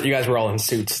 It helps that you guys were all in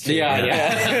suits too. Yeah.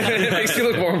 It makes you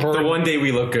look more important. The one day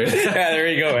we look good. Yeah, there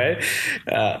you go, eh?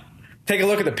 Take a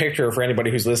look at the picture for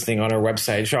anybody who's listening on our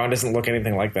website. Shawn doesn't look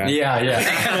anything like that. Yeah.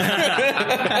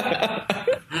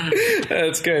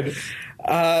 That's good.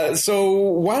 So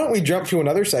why don't we jump to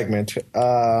another segment?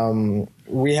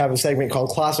 We have a segment called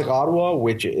Classic Ottawa,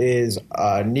 which is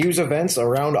news events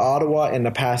around Ottawa in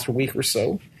the past week or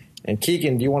so. And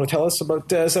Keegan, do you want to tell us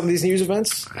about some of these news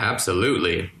events?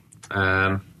 Absolutely.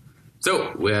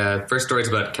 First story is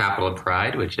about Capital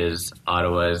Pride, which is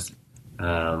Ottawa's.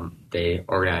 They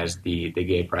organized the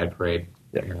Gay Pride Parade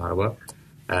in Ottawa.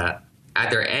 At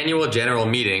their annual general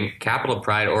meeting, Capital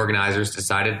Pride organizers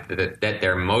decided that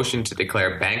their motion to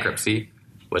declare bankruptcy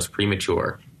was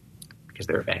premature because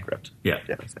they were bankrupt. Yeah.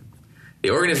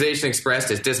 The organization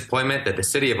expressed its disappointment that the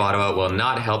city of Ottawa will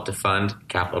not help to fund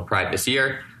Capital Pride this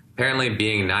year. Apparently,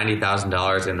 being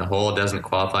 $90,000 in the hole doesn't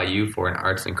qualify you for an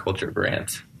arts and culture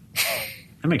grant.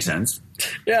 That makes sense.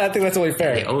 Yeah, I think that's only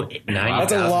fair. They owe $90,000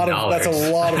 That's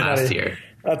a lot of last money. year.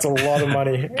 That's a lot of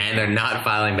money. And they're not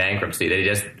filing bankruptcy. They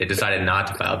decided not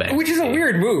to file bankruptcy. Which is a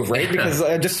weird move, right? Because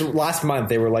just last month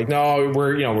they were like, "No,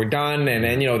 we're done," and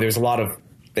then there's a lot of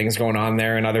things going on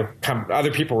there, and other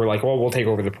people were like, "Well, we'll take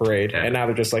over the parade," and now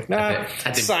they're just like, "Nah,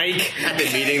 psych." At the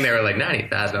meeting, they were like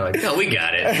 90,000. I'm like, "No, we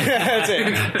got it." That's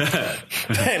it.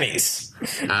 Pennies.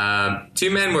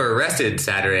 2 men were arrested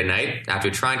Saturday night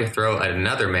after trying to throw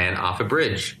another man off a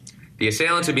bridge. The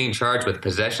assailants are being charged with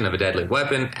possession of a deadly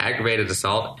weapon, aggravated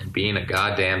assault, and being a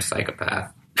goddamn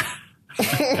psychopath.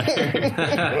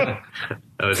 That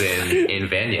was in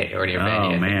Vanier, or near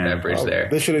Vanier, man. that bridge there.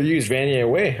 They should have used Vanier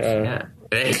away. Yeah,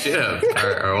 they should have.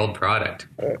 Our old product.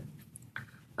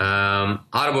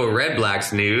 Ottawa Red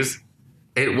Blacks news.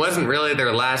 It wasn't really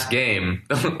their last game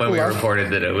when we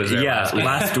reported that it was their last game.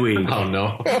 Last week. Oh,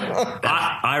 no.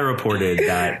 I reported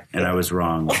that, and I was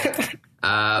wrong.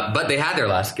 But they had their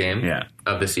last game Yeah.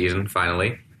 of the season,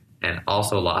 finally, and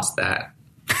also lost that.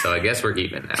 So I guess we're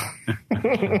even now.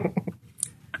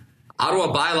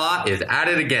 Ottawa bylaw is at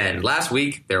it again. Last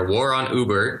week, their war on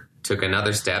Uber took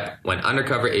another step when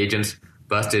undercover agents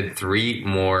busted 3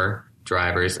 more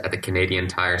drivers at the Canadian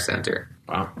Tire Centre.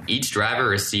 Wow. Each driver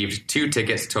received 2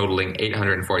 tickets totaling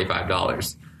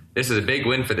 $845. This is a big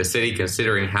win for the city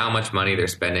considering how much money they're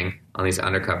spending on these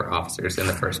undercover officers in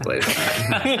the first place.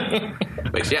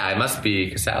 Which, yeah, it must be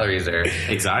because salaries are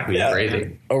Exactly.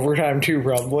 crazy. Overtime too,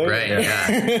 probably. Right,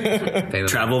 yeah. Pay them-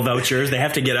 Travel vouchers. They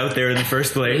have to get out there in the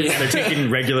first place. Yeah. They're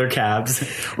taking regular cabs.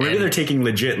 Or maybe they're taking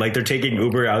legit, like they're taking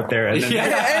Uber out there. And then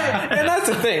And that's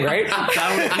the thing, right?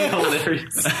 That would be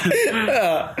hilarious.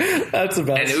 That's the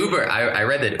best. And Uber, I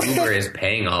read that Uber is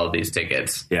paying all of these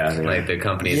tickets. Yeah. Like the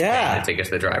company is paying the tickets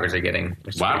the drivers are getting,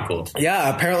 which is Wow. pretty cool.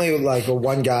 Yeah, apparently, like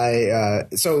one guy.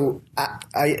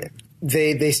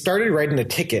 They started writing the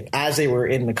ticket as they were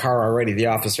in the car already. The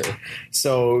officer.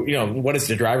 So what does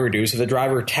the driver do? So the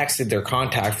driver texted their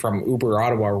contact from Uber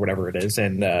Ottawa or whatever it is,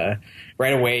 and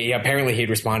right away, apparently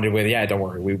he'd responded with, "Yeah, don't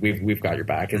worry, we've got your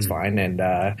back. It's fine."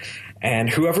 And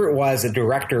whoever it was, the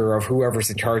director of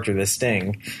whoever's in charge of this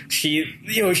thing, she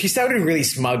sounded really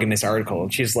smug in this article.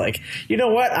 And she's like, "You know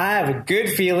what? I have a good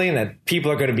feeling that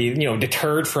people are going to be,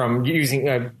 deterred from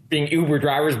using being Uber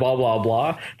drivers, blah, blah,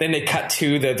 blah." Then they cut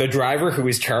to the driver who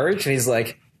was charged, and he's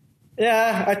like,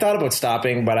 "Yeah, I thought about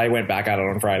stopping, but I went back at it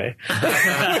on Friday."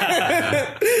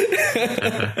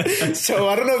 So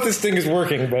I don't know if this thing is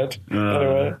working, but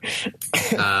anyway.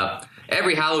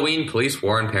 Every Halloween, police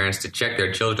warn parents to check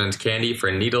their children's candy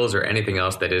for needles or anything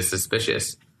else that is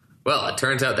suspicious. Well, it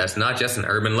turns out that's not just an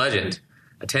urban legend.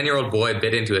 A 10-year-old boy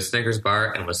bit into a Snickers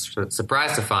bar and was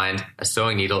surprised to find a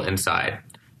sewing needle inside.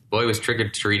 The boy was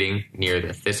trick-or-treating near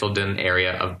the Thistledown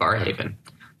area of Barhaven.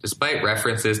 Despite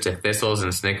references to thistles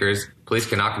and Snickers, police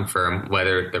cannot confirm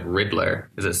whether the Riddler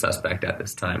is a suspect at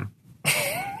this time.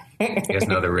 You guys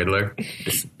know the Riddler?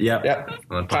 Yep. Yep.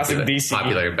 Classic DC.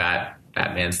 Popular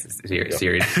Batman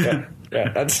series.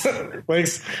 Yeah. That's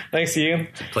thanks to you.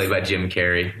 Played by Jim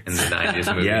Carrey in the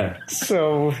 90s movie. Yeah.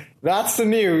 So that's the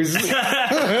news.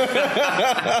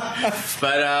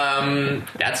 But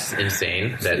that's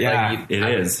insane. That It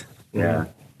is. Yeah.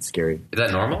 It's scary. Is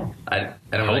that normal? I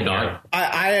don't really know.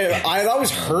 I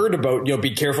always heard about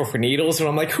be careful for needles, and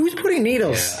I'm like, who's putting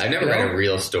needles? Yeah, I've never read a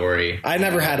real story. I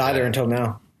never had either until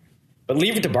now. But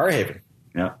leave it to Barhaven,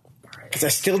 Yeah. because I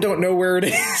still don't know where it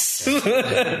is.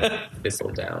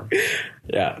 Thistledown.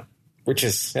 Yeah, which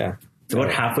is It's about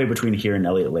halfway between here and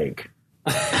Elliott Lake.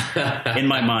 In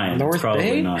my mind. North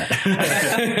Probably Bay? not.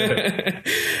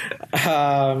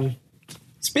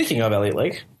 Speaking of Elliott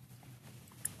Lake,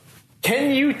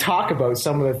 can you talk about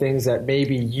some of the things that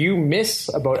maybe you miss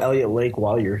about Elliott Lake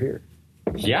while you're here?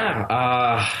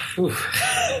 Yeah.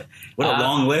 What a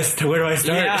long list. Where do I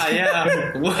start?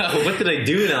 Yeah. What did I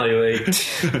do in Elliott Lake?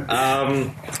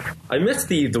 I missed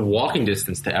the walking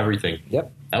distance to everything.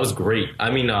 Yep. That was great. I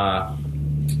mean,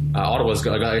 Ottawa's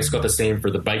got the same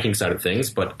for the biking side of things,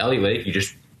 but Elliott Lake, you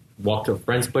just walk to a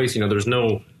friend's place. There's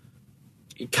no...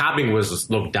 Cabbing was just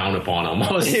looked down upon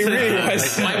almost. It really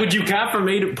was. Why would you cab from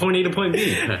point A to point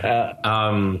B?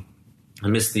 I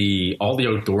missed all the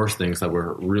outdoors things that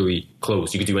were really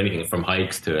close. You could do anything from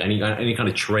hikes to any kind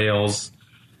of trails.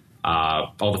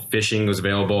 All the fishing was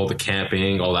available, the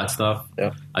camping, all that stuff.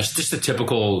 Yeah. It's just a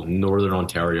typical Northern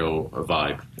Ontario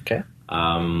vibe. Okay.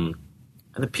 And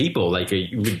the people,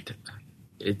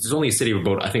 it's only a city of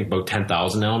about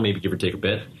 10,000 now, maybe give or take a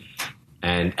bit.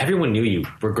 And everyone knew you,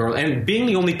 regardless. And being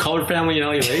the only colored family in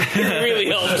Elliott Lake really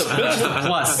helps. That's a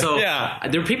plus. So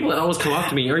there are people that always come up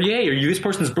to me, are you this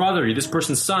person's brother? Are you this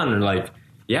person's son? And like,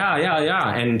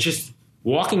 yeah. And just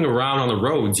walking around on the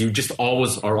roads, you just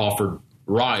always are offered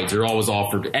rides. You're always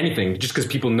offered anything just because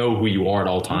people know who you are at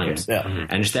all times. Okay. Yeah.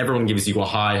 And just everyone gives you a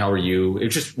hi, how are you?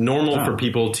 It's just normal for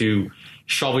people to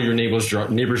shovel your neighbor's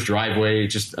driveway.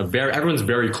 Just everyone's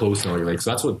very close in Elliott Lake.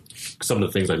 So that's what some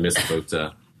of the things I miss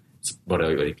about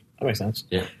Elliott Lake. That makes sense.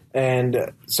 Yeah.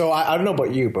 And so I don't know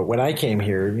about you, but when I came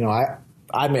here,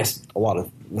 I missed a lot of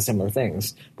the similar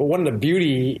things. But one of the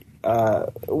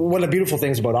beautiful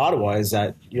things about Ottawa is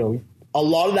that, a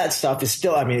lot of that stuff is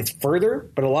still, it's further,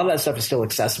 but a lot of that stuff is still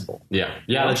accessible. Yeah.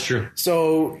 Yeah, that's true.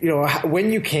 So,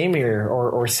 when you came here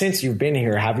or since you've been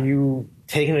here, have you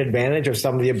taken advantage of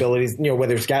some of the abilities,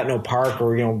 whether it's Gatineau Park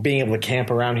or, being able to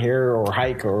camp around here or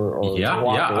hike or walk? Yeah.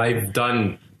 I've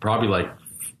done probably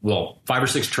 5 or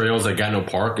 6 trails at Gatineau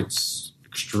Park. It's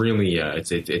extremely, it's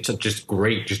just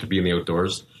great just to be in the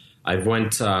outdoors. I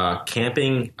went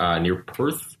camping near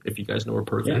Perth, if you guys know where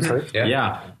Perth is. Perth.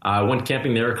 Yeah. I went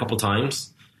camping there a couple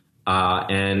times.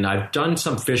 And I've done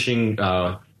some fishing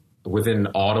within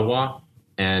Ottawa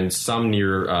and some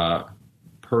near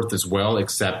Perth as well,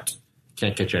 except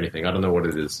can't catch anything. I don't know what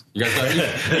it is. You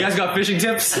guys got fishing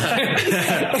tips? Not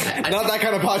that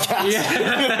kind of podcast.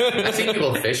 Yeah. I've seen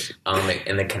people fish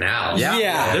in the canal.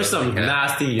 Yeah. There's some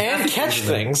nasty And catch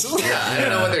things. Yeah, I don't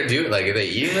know what they're doing. Like, are they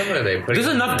eating them or are they putting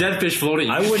There's enough dead fish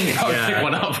floating. I wouldn't pick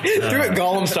one up. Do it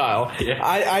Gollum style. Yeah.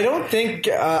 I don't think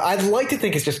I'd like to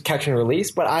think it's just catch and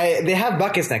release, but they have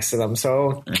buckets next to them,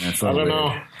 so That's a I little don't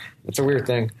know. It's a weird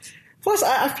thing. Plus,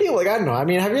 I feel like I don't know. I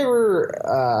mean, have you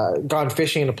ever gone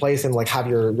fishing in a place and like have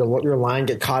your line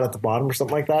get caught at the bottom or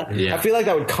something like that? Yeah. I feel like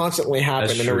that would constantly happen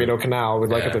That's in the true. Reno Canal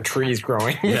with like the trees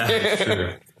growing. Yeah,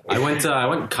 sure. I went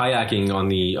kayaking on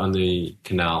the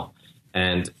canal,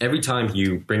 and every time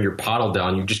you bring your paddle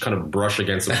down, you just kind of brush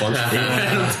against a bunch of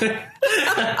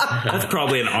That's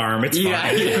probably an arm. It's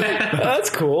fine. That's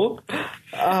cool.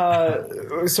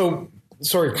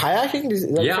 Sorry,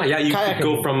 kayaking? Yeah. You kayaking. could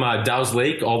go from Dow's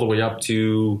Lake all the way up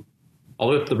to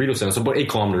the Reno Sound, so about 8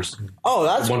 kilometers. Oh,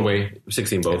 that's One way,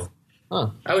 16 both.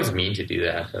 Huh. I always mean to do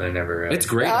that, but I never. It's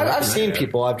great. Yeah, I've seen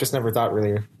people. I've just never thought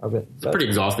really of it. It's pretty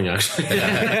exhausting, actually.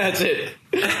 That's it.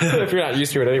 If you're not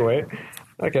used to it anyway.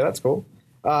 Okay, that's cool.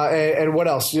 And what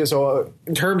else? Yeah, so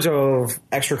in terms of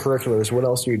extracurriculars, what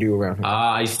else do you do around here?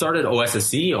 I started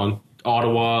OSSC on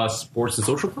Ottawa Sports and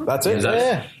Social Club. That's it? Is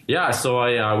yeah.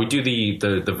 So we do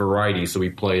the variety. So we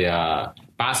play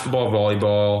basketball,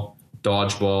 volleyball,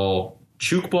 dodgeball,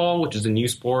 chook ball, which is a new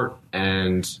sport,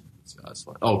 and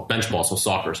bench ball, so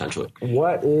soccer essentially.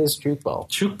 What is street ball?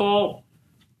 Chook ball.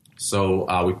 So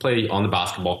we play on the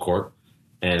basketball court,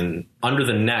 and under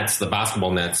the nets, the basketball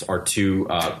nets, are two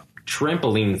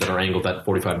trampolines that are angled at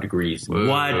 45 degrees.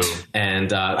 What?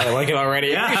 And I like it already.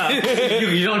 Yeah.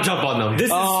 you don't jump on them. This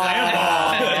is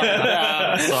sandball.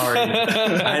 Sorry.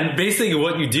 And basically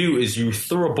what you do is you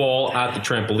throw a ball at the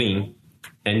trampoline,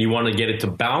 and you want to get it to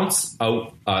bounce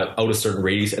out a certain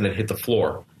radius and then hit the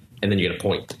floor, and then you get a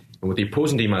point. And what the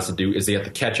opposing team has to do is they have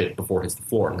to catch it before it hits the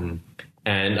floor. Mm.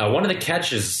 And one of the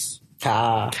catches...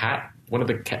 One of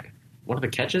the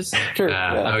catches? Sure.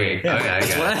 Okay, I got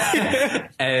it.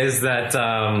 is that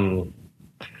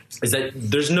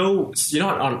there's no... You're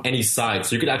not on any side,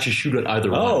 so you could actually shoot at either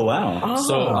one. Oh, wow.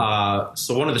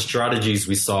 So one of the strategies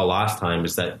we saw last time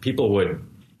is that people would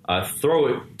throw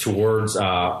it towards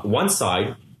one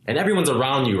side, and everyone's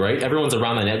around you, right? Everyone's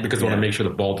around the net because they want to make sure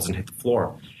the ball doesn't hit the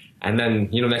floor. And then,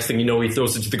 next thing you know, he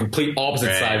throws it to the complete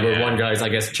opposite side where one guy's, I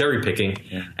guess, cherry picking,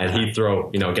 and he'd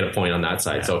throw, get a point on that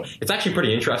side. Yeah. So it's actually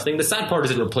pretty interesting. The sad part is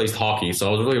it replaced hockey, so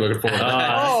I was really looking forward to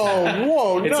that.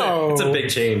 Whoa, It's a big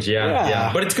change,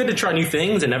 yeah. But it's good to try new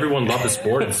things, and everyone loved the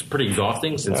sport. It's pretty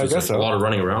exhausting since there's a lot of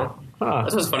running around.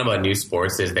 That's what's fun about new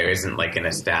sports is there isn't like an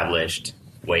established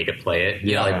way to play it.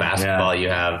 Like basketball, you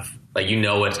have, like,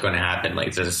 what's going to happen.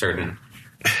 Like, there's a certain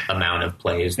amount of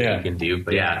plays that you can do.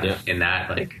 But in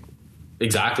that, like...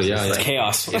 Exactly, yeah. It's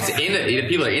chaos.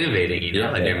 People are innovating,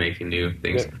 they're making new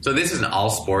things. Yeah. So this is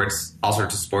all sorts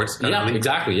of sports.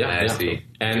 Exactly, yeah. I see.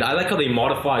 And I like how they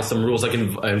modify some rules, like in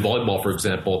volleyball, for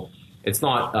example. It's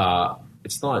not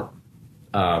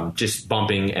just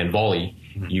bumping and volley.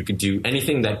 Mm-hmm. You could do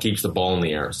anything that keeps the ball in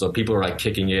the air. So people are like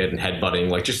kicking it and headbutting,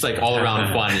 like just like all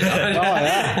around fun.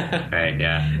 Right,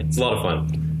 yeah. It's a lot of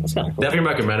fun. That's kind of cool. Definitely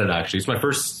recommend it. Actually, it's my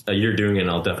first year doing it,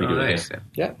 and I'll definitely do it again.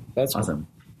 Yeah, that's awesome. Cool.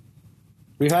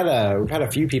 We've had a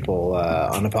few people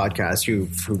on the podcast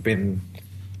who've been,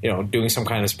 doing some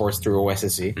kind of sports through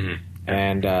OSSC,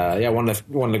 and one of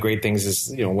the great things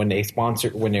is when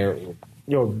they're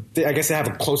I guess they have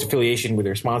a close affiliation with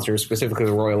their sponsors, specifically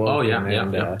the Royal Oak.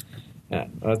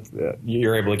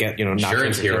 You're able to get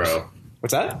Insurance Hero.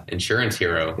 What's that? Insurance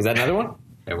Hero. Is that another one?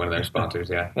 Yeah, one of their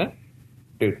sponsors. Yeah.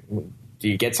 Dude, do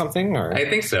you get something or? I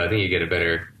think so. I think you get a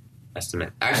better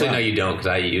estimate. Actually, no, you don't, because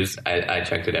I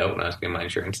checked it out when I was getting my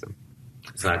insurance. And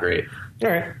it's not great. All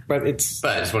right, but it's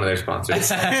one of their sponsors.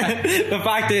 The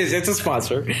fact is, it's a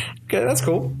sponsor. Okay, that's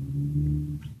cool.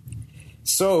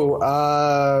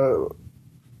 So,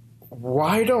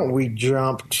 why don't we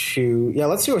jump to? Yeah,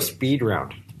 let's do a speed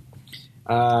round.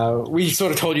 We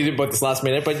sort of told you about this last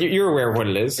minute, but you're aware of what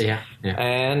it is. Yeah.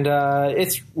 And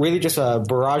it's really just a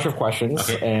barrage of questions,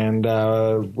 and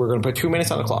we're going to put 2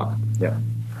 minutes on the clock. Yeah.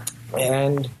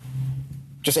 And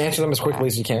just answer them as quickly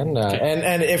as you can.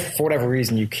 And if for whatever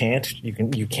reason you can't,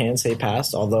 you can say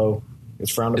pass, although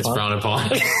it's frowned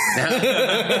upon.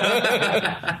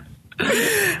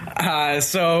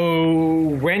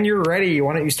 So when you're ready,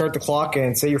 why don't you start the clock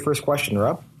and say your first question,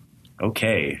 Rob?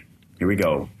 Okay, here we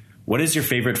go. What is your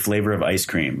favorite flavor of ice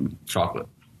cream? Chocolate.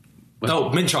 No,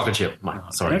 mint chocolate chip.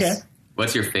 Sorry. Okay.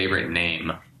 What's your favorite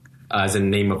name? As in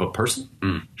name of a person?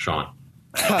 Shawn.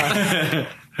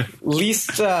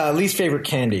 Least favorite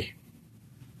candy?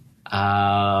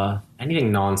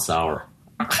 Anything non-sour.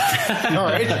 All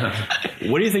right.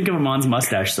 What do you think of Amon's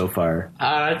mustache so far?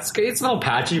 It's a little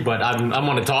patchy, but I'm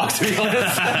on to talk, to be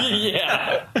honest.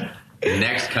 Yeah.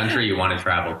 Next country you want to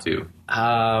travel to?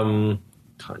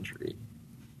 Country.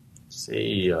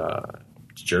 Say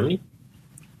Germany.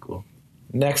 Cool.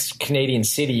 Next Canadian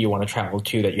city you want to travel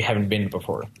to that you haven't been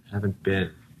before? Haven't been.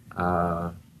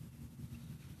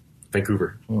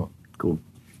 Vancouver. Oh. Cool.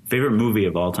 Favorite movie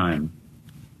of all time?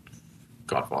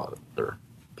 Godfather.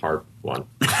 Part 1.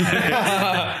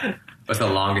 What's the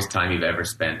longest time you've ever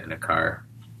spent in a car?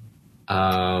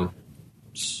 Did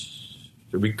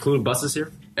we include buses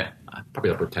here? Yeah.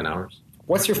 Probably about 10 hours.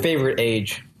 What's your favorite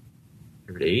age?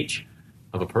 Favorite age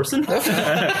of a person?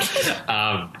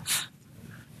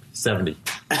 70.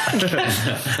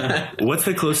 What's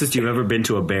the closest you've ever been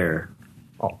to a bear?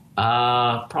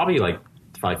 Probably like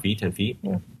 5 feet, 10 feet.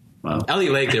 Yeah. Wow.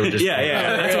 Elliot Lake, they were just...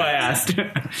 Yeah, that's why I asked.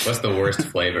 What's the worst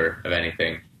flavor of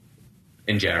anything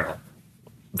in general?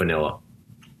 Vanilla.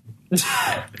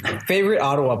 Favorite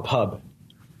Ottawa pub?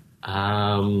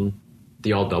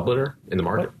 The All Dubliner in the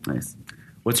market. Nice.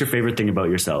 What's your favorite thing about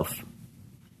yourself?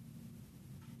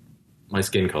 My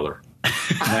skin color.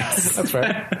 Nice. That's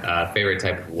fair. Favorite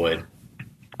type of wood?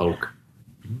 Oak.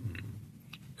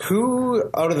 Who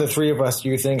out of the three of us do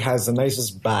you think has the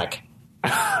nicest back?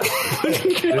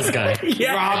 This guy.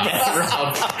 Yeah. Rob.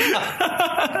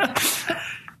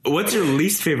 What's your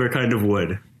least favorite kind of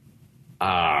wood?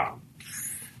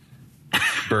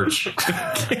 Birch.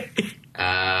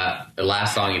 The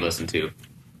last song you listened to?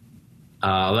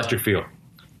 Electric Feel.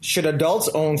 Should adults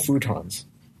own futons?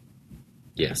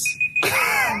 Yes.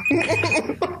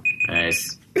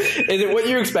 Nice. Is it what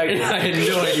you expected? I had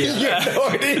no idea. You have no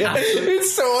idea.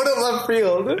 It's so out of left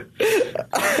field.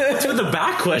 What's with the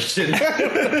back question? I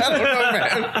don't know,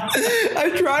 man. I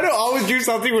try to always do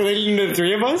something related to the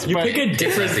three of us. You but pick a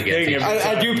different thing thing. every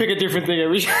I do pick a different thing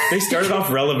every time. They started off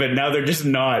relevant, now they're just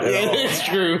not. At all. It's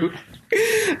true.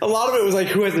 A lot of it was like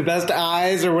who has the best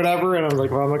eyes or whatever, and I was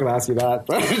like, well, I'm not going to ask you that.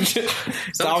 But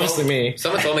it's obviously me.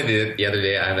 Someone told me the other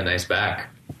day I have a nice back.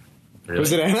 Really?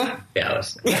 Was it Anna? Yeah, it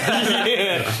was.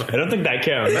 Yeah. I don't think that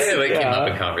counts. It came up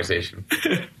in conversation.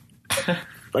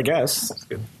 I guess. That's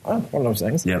good. Oh, one of those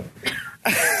things. Yep.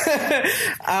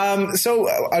 So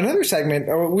another segment,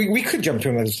 we could jump to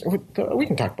another. We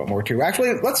can talk about more too.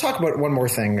 Actually, let's talk about one more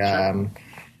thing.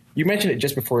 You mentioned it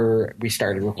just before we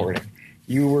started recording.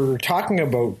 You were talking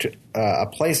about a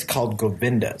place called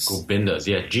Govinda's. Govinda's,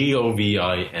 yeah.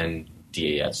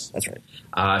 Govindas. That's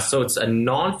right. So it's a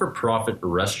non-for-profit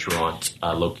restaurant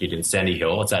located in Sandy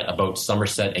Hill. It's at about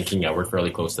Somerset and King Edward,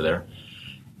 fairly close to there.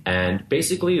 And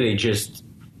basically, they just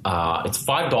it's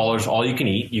 $5 all you can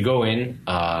eat. You go in,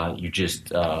 you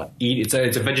just eat. It's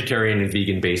a vegetarian and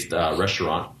vegan-based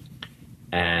restaurant,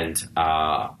 and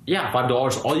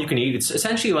 $5 all you can eat. It's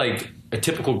essentially like a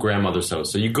typical grandmother's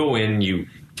house. So you go in, you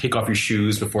take off your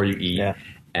shoes before you eat,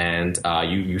 and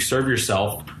you serve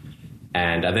yourself.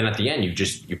 And then at the end, you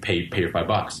pay your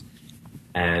 $5.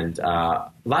 And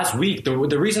last week,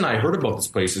 the reason I heard about this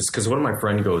place is because one of my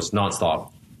friends goes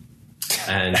nonstop.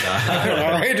 And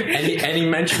and he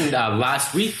mentioned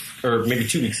last week, or maybe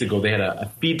 2 weeks ago, they had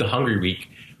a Feed the Hungry week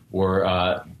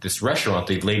where this restaurant,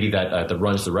 the lady that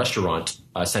runs the restaurant,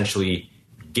 essentially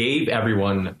gave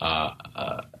everyone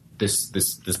this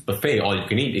buffet, all you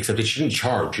can eat, except that she didn't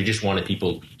charge. She just wanted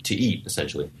people to eat,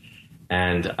 essentially.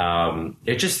 And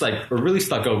it just it really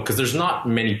stuck out because there's not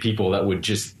many people that would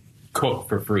just cook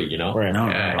for free, you know? Right. No.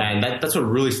 And that's what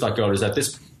really stuck out is that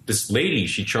this lady,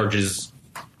 she charges,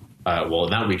 well,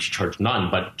 that week she charged none,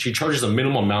 but she charges a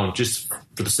minimum amount just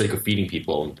for the sake of feeding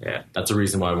people. And that's the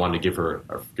reason why I wanted to give her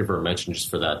a mention just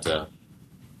for that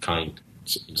kind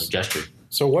gesture.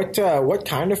 So what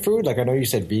kind of food? Like I know you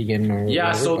said vegan. Or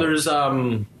yeah, whatever, so there's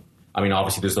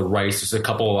obviously there's the rice. There's a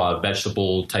couple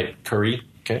vegetable type curry.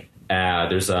 Okay.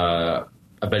 There's a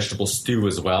vegetable stew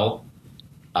as well.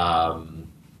 A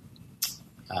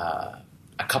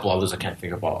couple others I can't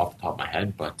think of off the top of my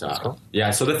head, but yeah.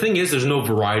 So the thing is, there's no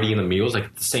variety in the meals.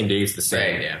 Like the same day, it's the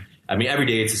same. Right, yeah. I mean, every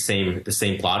day it's the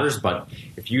same platters. But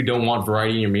if you don't want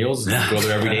variety in your meals, you go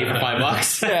there every day for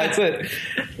 $5. Yeah, that's it.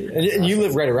 And you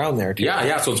live right around there, too.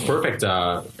 Yeah. So it's perfect.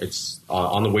 It's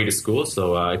on the way to school,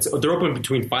 so they're open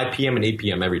between 5 p.m. and 8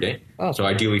 p.m. every day. Oh. So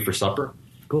ideally for supper.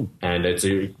 Cool. And it's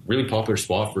a really popular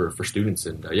spot for students.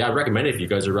 And I recommend it if you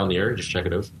guys are around the area. Just check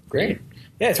it out. Great.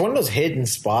 Yeah, it's one of those hidden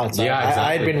spots. Yeah, exactly.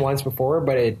 I had been once before,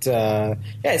 but it's kind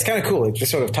of cool. It's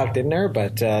just sort of tucked in there,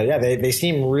 but they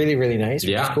seem really, really nice,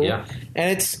 which is cool. Yeah.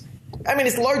 And it's I mean,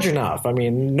 it's large enough. I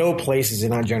mean, no places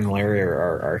in our general area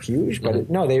are huge, but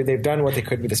no, they've done what they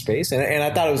could with the space, and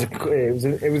I thought it was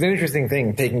an interesting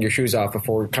thing, taking your shoes off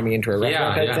before coming into a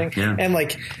restaurant type thing. Yeah. And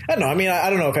like, I don't know. I mean, I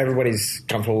don't know if everybody's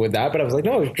comfortable with that, but I was like,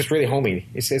 no, it's just really homey.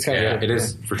 It's kind of cool. It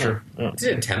is for sure. Is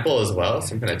it a temple as well?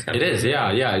 Some kind of temple? It is,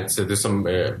 yeah. It's there's some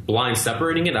blind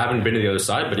separating it. I haven't been to the other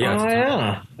side, but yeah. Oh,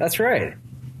 yeah. That's right.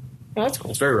 Oh, that's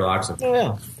cool. It's very relaxing. Oh,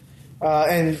 yeah.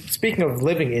 And speaking of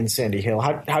living in Sandy Hill,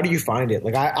 how do you find it?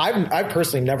 Like, I've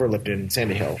personally never lived in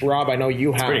Sandy Hill. Rob, I know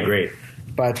you have. Pretty great.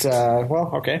 But,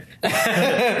 well, okay.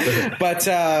 But,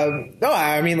 no,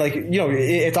 I mean, like, you know,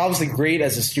 it's obviously great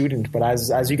as a student, but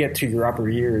as you get to your upper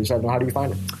years, I don't know, how do you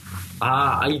find it?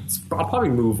 I'll probably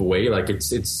move away. Like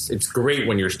it's great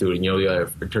when you're a student. You know,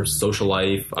 in terms of social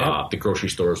life, the grocery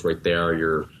store is right there.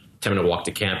 You're 10-minute walk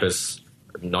to campus,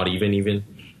 not even.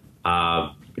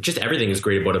 Just everything is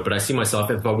great about it. But I see myself,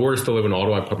 if I were to live in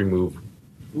Ottawa, I'd probably move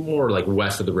more like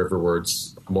west of the river, where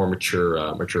it's a more mature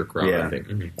crowd. Yeah. I think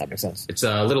That makes sense. it's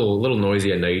a little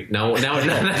noisy at night. Now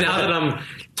that I'm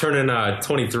turning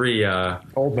 23.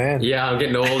 Old man. Yeah, I'm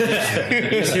getting old. You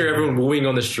just hear everyone wooing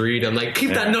on the street. I'm like,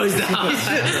 keep that noise down.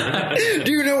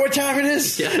 Do you know what time it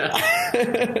is? Yeah.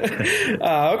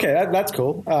 Okay, that's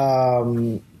cool.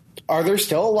 Are there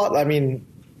still a lot? I mean,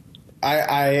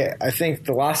 I think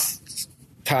the last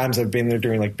times I've been there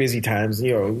during like busy times,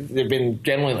 you know, they've been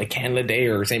generally like Canada Day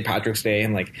or St. Patrick's Day,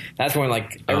 and like that's when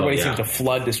like everybody seems to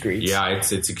flood the streets. Yeah,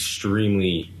 it's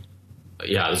extremely.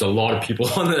 Yeah, there's a lot of people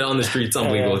on the streets.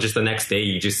 Unbelievable. Just the next day,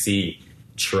 you just see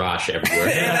trash everywhere.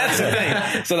 That's the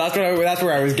thing. So that's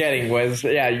where I was getting was,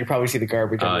 yeah, you probably see the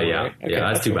garbage. Everywhere, Yeah, right? Okay, yeah,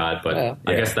 that's too bad. But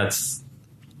I guess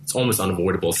it's almost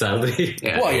unavoidable, sadly.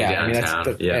 Well, yeah, I mean,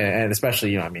 downtown. and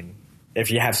especially, you know, I mean, if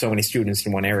you have so many students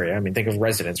in one area, I mean, think of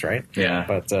residents, right? Yeah.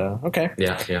 But okay.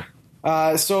 Yeah.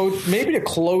 So maybe to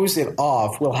close it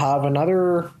off, we'll have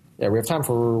another. Yeah, we have time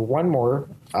for one more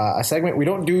a segment we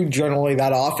don't do generally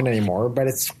that often anymore, but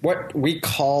it's what we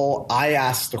call "I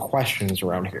Ask the Questions"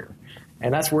 around here,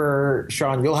 and that's where,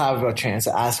 Shawn, you'll have a chance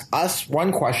to ask us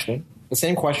one question, the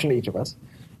same question to each of us,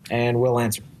 and we'll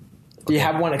answer. Do you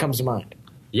have one that comes to mind?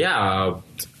 Yeah.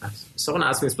 Someone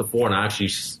asked me this before, and I actually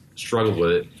struggled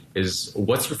with it. Is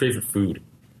what's your favorite food?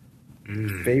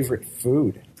 Favorite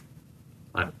food?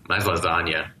 Mine's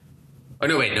lasagna. Oh,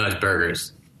 no, wait. No, it's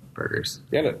burgers. Burgers.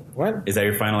 Yeah. What? Is that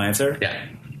your final answer? Yeah.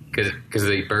 Because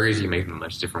the burgers, you make them in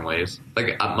much different ways.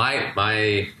 Like,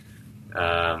 my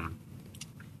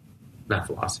not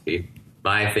philosophy.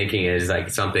 My thinking is, like,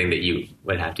 something that you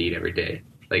would have to eat every day.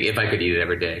 Like, if I could eat it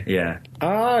every day. Yeah.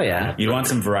 Oh, yeah. You want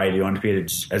some variety. You want to be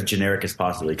as generic as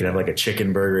possible. You could have like a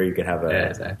chicken burger. You could have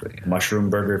a mushroom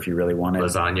burger if you really want it.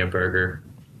 Lasagna burger.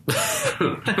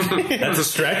 That's a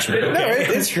stretch, but okay.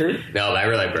 No, it's true. No, I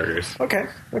really like burgers. Okay.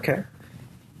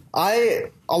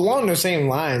 Along those same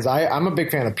lines, I'm a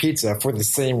big fan of pizza for the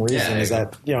same reason is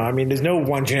that, you know, I mean, there's no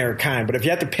one generic kind, but if you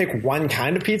had to pick one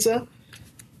kind of pizza,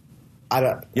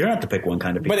 you don't have to pick one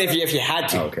kind of pizza. But if you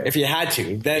had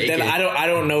to, then I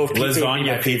don't know if pizza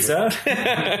lasagna pizza.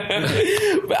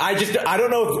 But I don't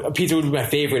know if pizza would be my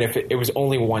favorite if it was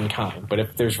only one kind. But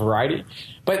if there's variety,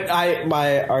 but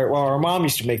our mom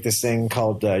used to make this thing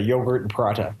called yogurt and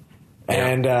paratha,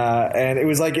 and it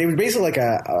was basically like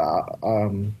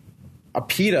a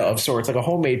pita of sorts, like a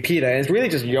homemade pita, and it's really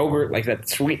just yogurt like that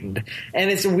sweetened. And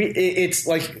it's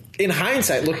like, in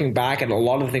hindsight, looking back at a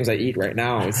lot of the things I eat right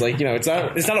now, it's like, you know, it's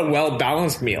not a well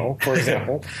balanced meal, for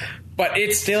example, but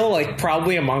it's still like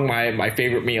probably among my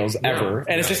favorite meals ever.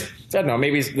 And it's just, I don't know,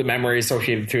 maybe it's the memory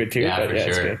associated to it too. Yeah, but for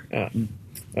it's sure. good.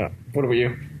 What about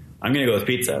you? I'm gonna go with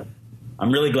pizza.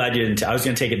 I'm really glad you didn't. I was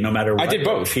going to take it no matter what. I did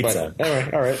both. Pizza.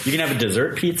 Anyway, all right. You can have a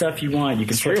dessert pizza if you want. You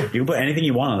can put anything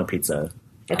you want on a pizza.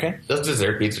 Okay. Those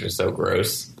dessert pizzas are so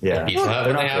gross. Yeah. Pizza Hut,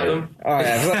 when they have them. Oh,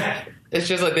 yeah. It's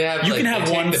just like they have. You like, can have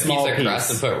they one take the small pizza crust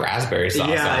piece. and put raspberry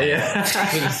sauce on it.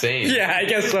 It's insane. Yeah, I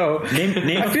guess so.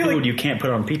 Name a food you can't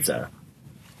put on pizza.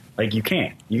 Like, you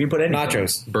can't. You can put anything.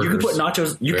 Nachos. You can put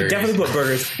nachos. You can definitely put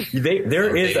burgers.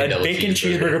 There is a bacon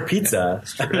cheeseburger pizza.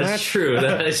 That's true.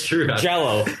 That is true.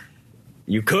 Jello.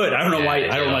 You could. I don't know why.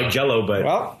 I don't like Jello, but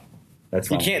Well, that's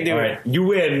fine. you can't do All it. right. You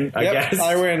win, I guess.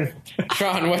 I win.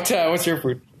 Shawn, what's your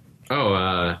food?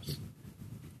 Oh,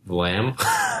 lamb,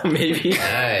 maybe.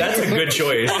 Nice. That's a good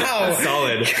choice. Wow. That's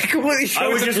solid. Completely I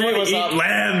would just want to eat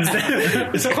lambs.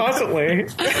 Just constantly.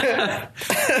 Yeah,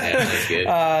 that's good.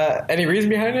 Any reason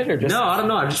behind it, or just No, I don't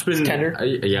know. I've just been tender?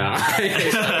 Yeah,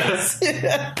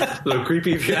 a little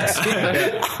creepy if you ask me.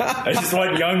 I just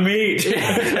want young meat.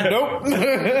 Nope.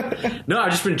 No,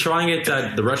 I've just been trying it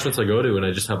at the restaurants I go to, and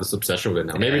I just have this obsession with it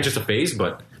now. Maybe it's just a phase,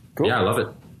 but Cool. yeah, I love it.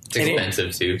 It's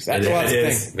expensive too. That's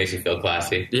the thing. Makes you feel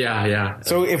classy. Yeah.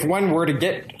 So if one were to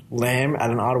get lamb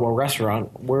at an Ottawa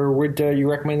restaurant, where would you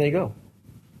recommend they go?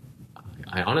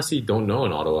 I honestly don't know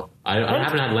in Ottawa. I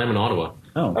haven't had lamb in Ottawa.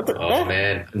 Oh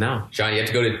man, No. Shawn, you have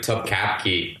to go to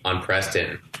Topkapki on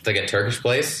Preston. It's like a Turkish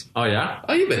place. Oh yeah.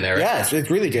 Oh, you've been there. Right? Yes, it's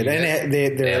really good. And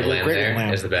they're Lamb great there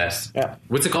lamb. is the best. Yeah.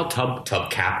 What's it called?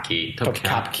 Topkapki.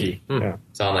 Topkapki. Yeah.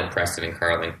 It's on like Preston and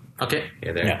Carling. Okay.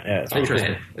 Yeah, there. Yeah, it's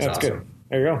Interesting. Man, That's awesome. good.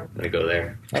 There you go. I'm gonna go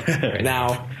there. Right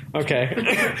Now,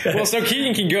 okay. Well, so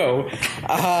Keegan can go.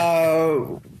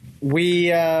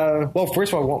 Well,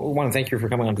 first of all, we want to thank you for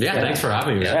coming on. Yeah, thanks for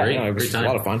having me. It was great. No, it was Great time. a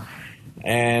lot of fun.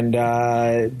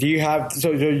 And do you have?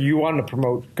 So you wanted to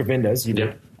promote Govinda's? You did.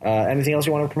 Yep. Anything else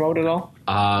you want to promote at all?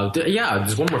 Yeah,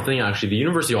 there's one more thing actually. The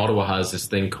University of Ottawa has this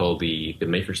thing called the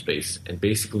Makerspace, and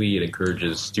basically it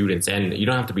encourages students, and you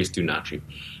don't have to be a student actually,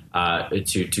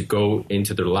 to go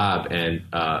into their lab and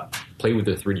play with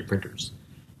their 3D printers.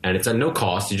 And it's at no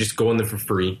cost. You just go in there for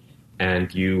free,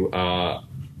 and you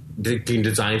can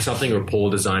design something or pull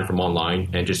a design from online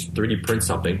and just 3D print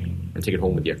something and take it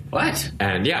home with you. What?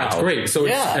 And yeah, it's great. So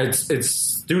it's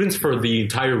students for the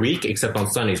entire week, except on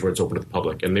Sundays where it's open to the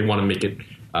public, and they want to make it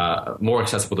more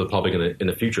accessible to the public in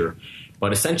the future.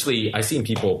 But essentially, I've seen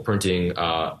people printing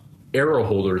arrow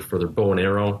holders for their bow and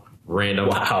arrow. Random.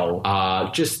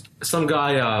 Wow. Just some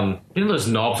guy. You know those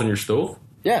knobs on your stove?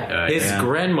 Yeah. His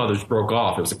grandmother's broke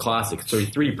off. It was a classic, so he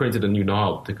 3D printed a new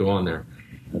knob to go on there.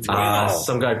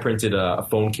 Some guy printed a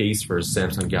phone case for his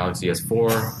Samsung Galaxy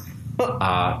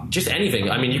S4. Just anything.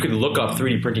 I mean, you could look up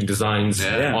 3D printing designs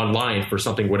online for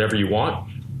something, whatever you want.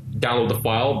 Download the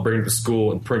file, bring it to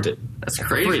school, and print it. That's for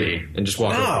crazy. free, and just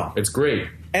walk over. It's great.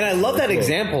 And I love that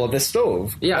example of the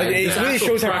stove. Yeah, Like, it really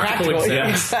shows how practical.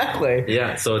 Exactly.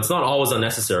 Yeah, so it's not always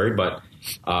unnecessary, but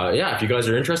if you guys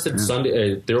are interested,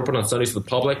 Sunday they're open on Sundays to the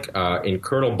public in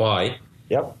Colonel By.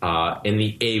 Yep. In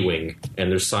the A wing,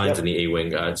 and there's signs in the A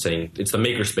wing saying it's the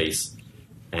makerspace.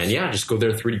 And just go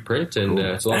there, 3D print, and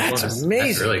it's a lot of fun. That's amazing.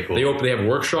 That's really cool. They have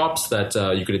workshops that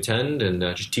you could attend and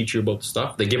just teach you about the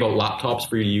stuff. They give out laptops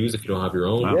for you to use if you don't have your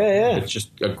own. Yeah. It's just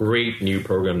a great new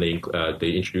program they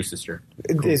introduced this year.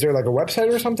 Is there like a website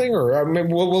or something? Or I mean,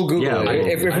 we'll Google it.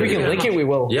 If we can link it, we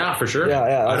will. Yeah, for sure.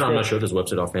 Yeah, I'm not sure if there's a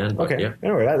website offhand. But Okay. Yeah.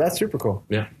 Anyway, that's super cool.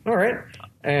 Yeah. All right.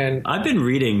 And I've been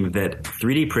reading that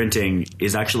 3D printing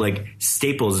is actually like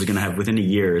Staples is going to have within a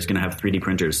year is going to have 3D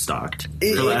printers stocked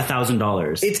for like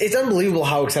 $1,000. it's unbelievable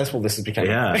how accessible this is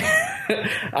becoming. Yeah.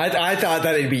 I thought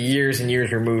that it'd be years and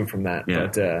years removed from that.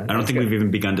 Yeah. But, I don't think we've even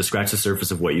begun to scratch the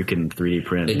surface of what you can 3D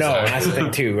print. No, that's the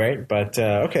thing too, right? But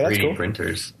okay, that's 3D cool.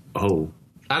 printers. Oh,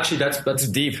 Actually, that's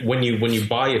deep. When you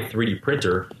buy a 3D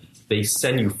printer, they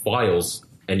send you files,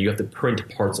 and you have to print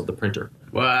parts of the printer.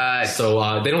 What?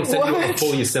 So they don't send you a What?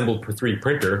 fully assembled 3D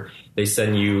printer. They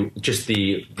send you just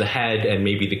the head and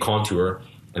maybe the contour,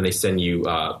 and they send you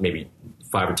maybe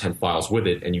 5 or 10 files with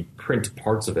it, and you print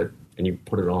parts of it and you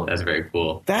put it on. That's very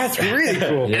cool. That's really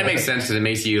cool. And it makes sense because it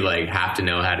makes you like have to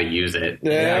know how to use it.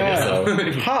 Yeah. I guess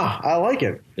so. I like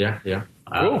it. Yeah.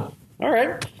 Cool. All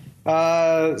right.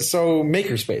 So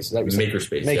Makerspace. Is that what you said?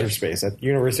 Makerspace, Makerspace at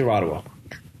University of Ottawa.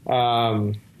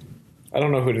 I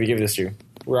don't know who to give this to.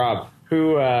 Rob,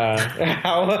 who?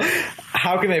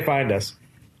 How can they find us?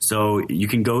 so you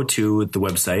can go to the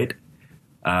website.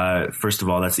 First of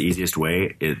all, that's the easiest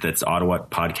way. That's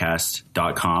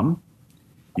ottawhatpodcast.com.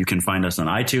 You can find us on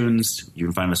iTunes. You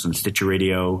can find us on Stitcher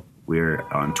Radio. We're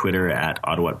on Twitter at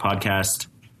Ottawhat Podcast.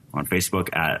 On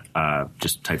Facebook at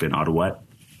just type in Ottawhat.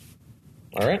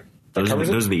 All right. That Those covers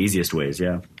it? are the easiest ways,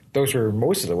 yeah. Those are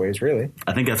most of the ways, really.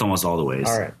 I think that's almost all the ways.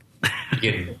 All right.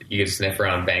 You could sniff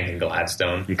around Bank and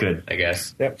Gladstone. You could. I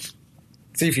guess. Yep.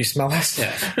 See if you smell us.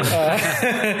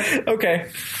 Yeah. Okay.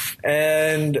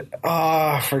 And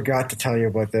I forgot to tell you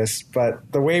about this, but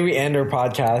the way we end our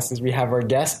podcast is we have our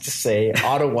guests say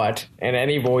Ottawhat and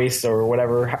any voice or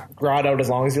whatever, draw it out as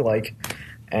long as you like,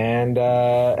 and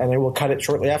then we'll cut it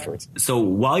shortly afterwards. So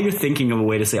while you're thinking of a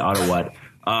way to say Ottawhat,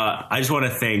 I just want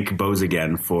to thank Bose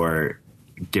again for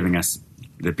giving us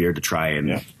the beer to try.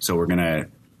 And so we're going to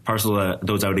parcel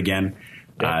those out again.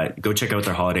 Go check out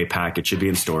their holiday pack. It should be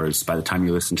in stores by the time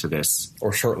you listen to this.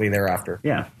 Or shortly thereafter.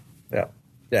 Yeah. Yeah.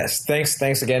 Yes.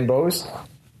 Thanks again, Bose.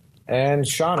 And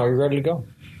Shawn, are you ready to go?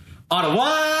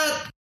 Ottawhat!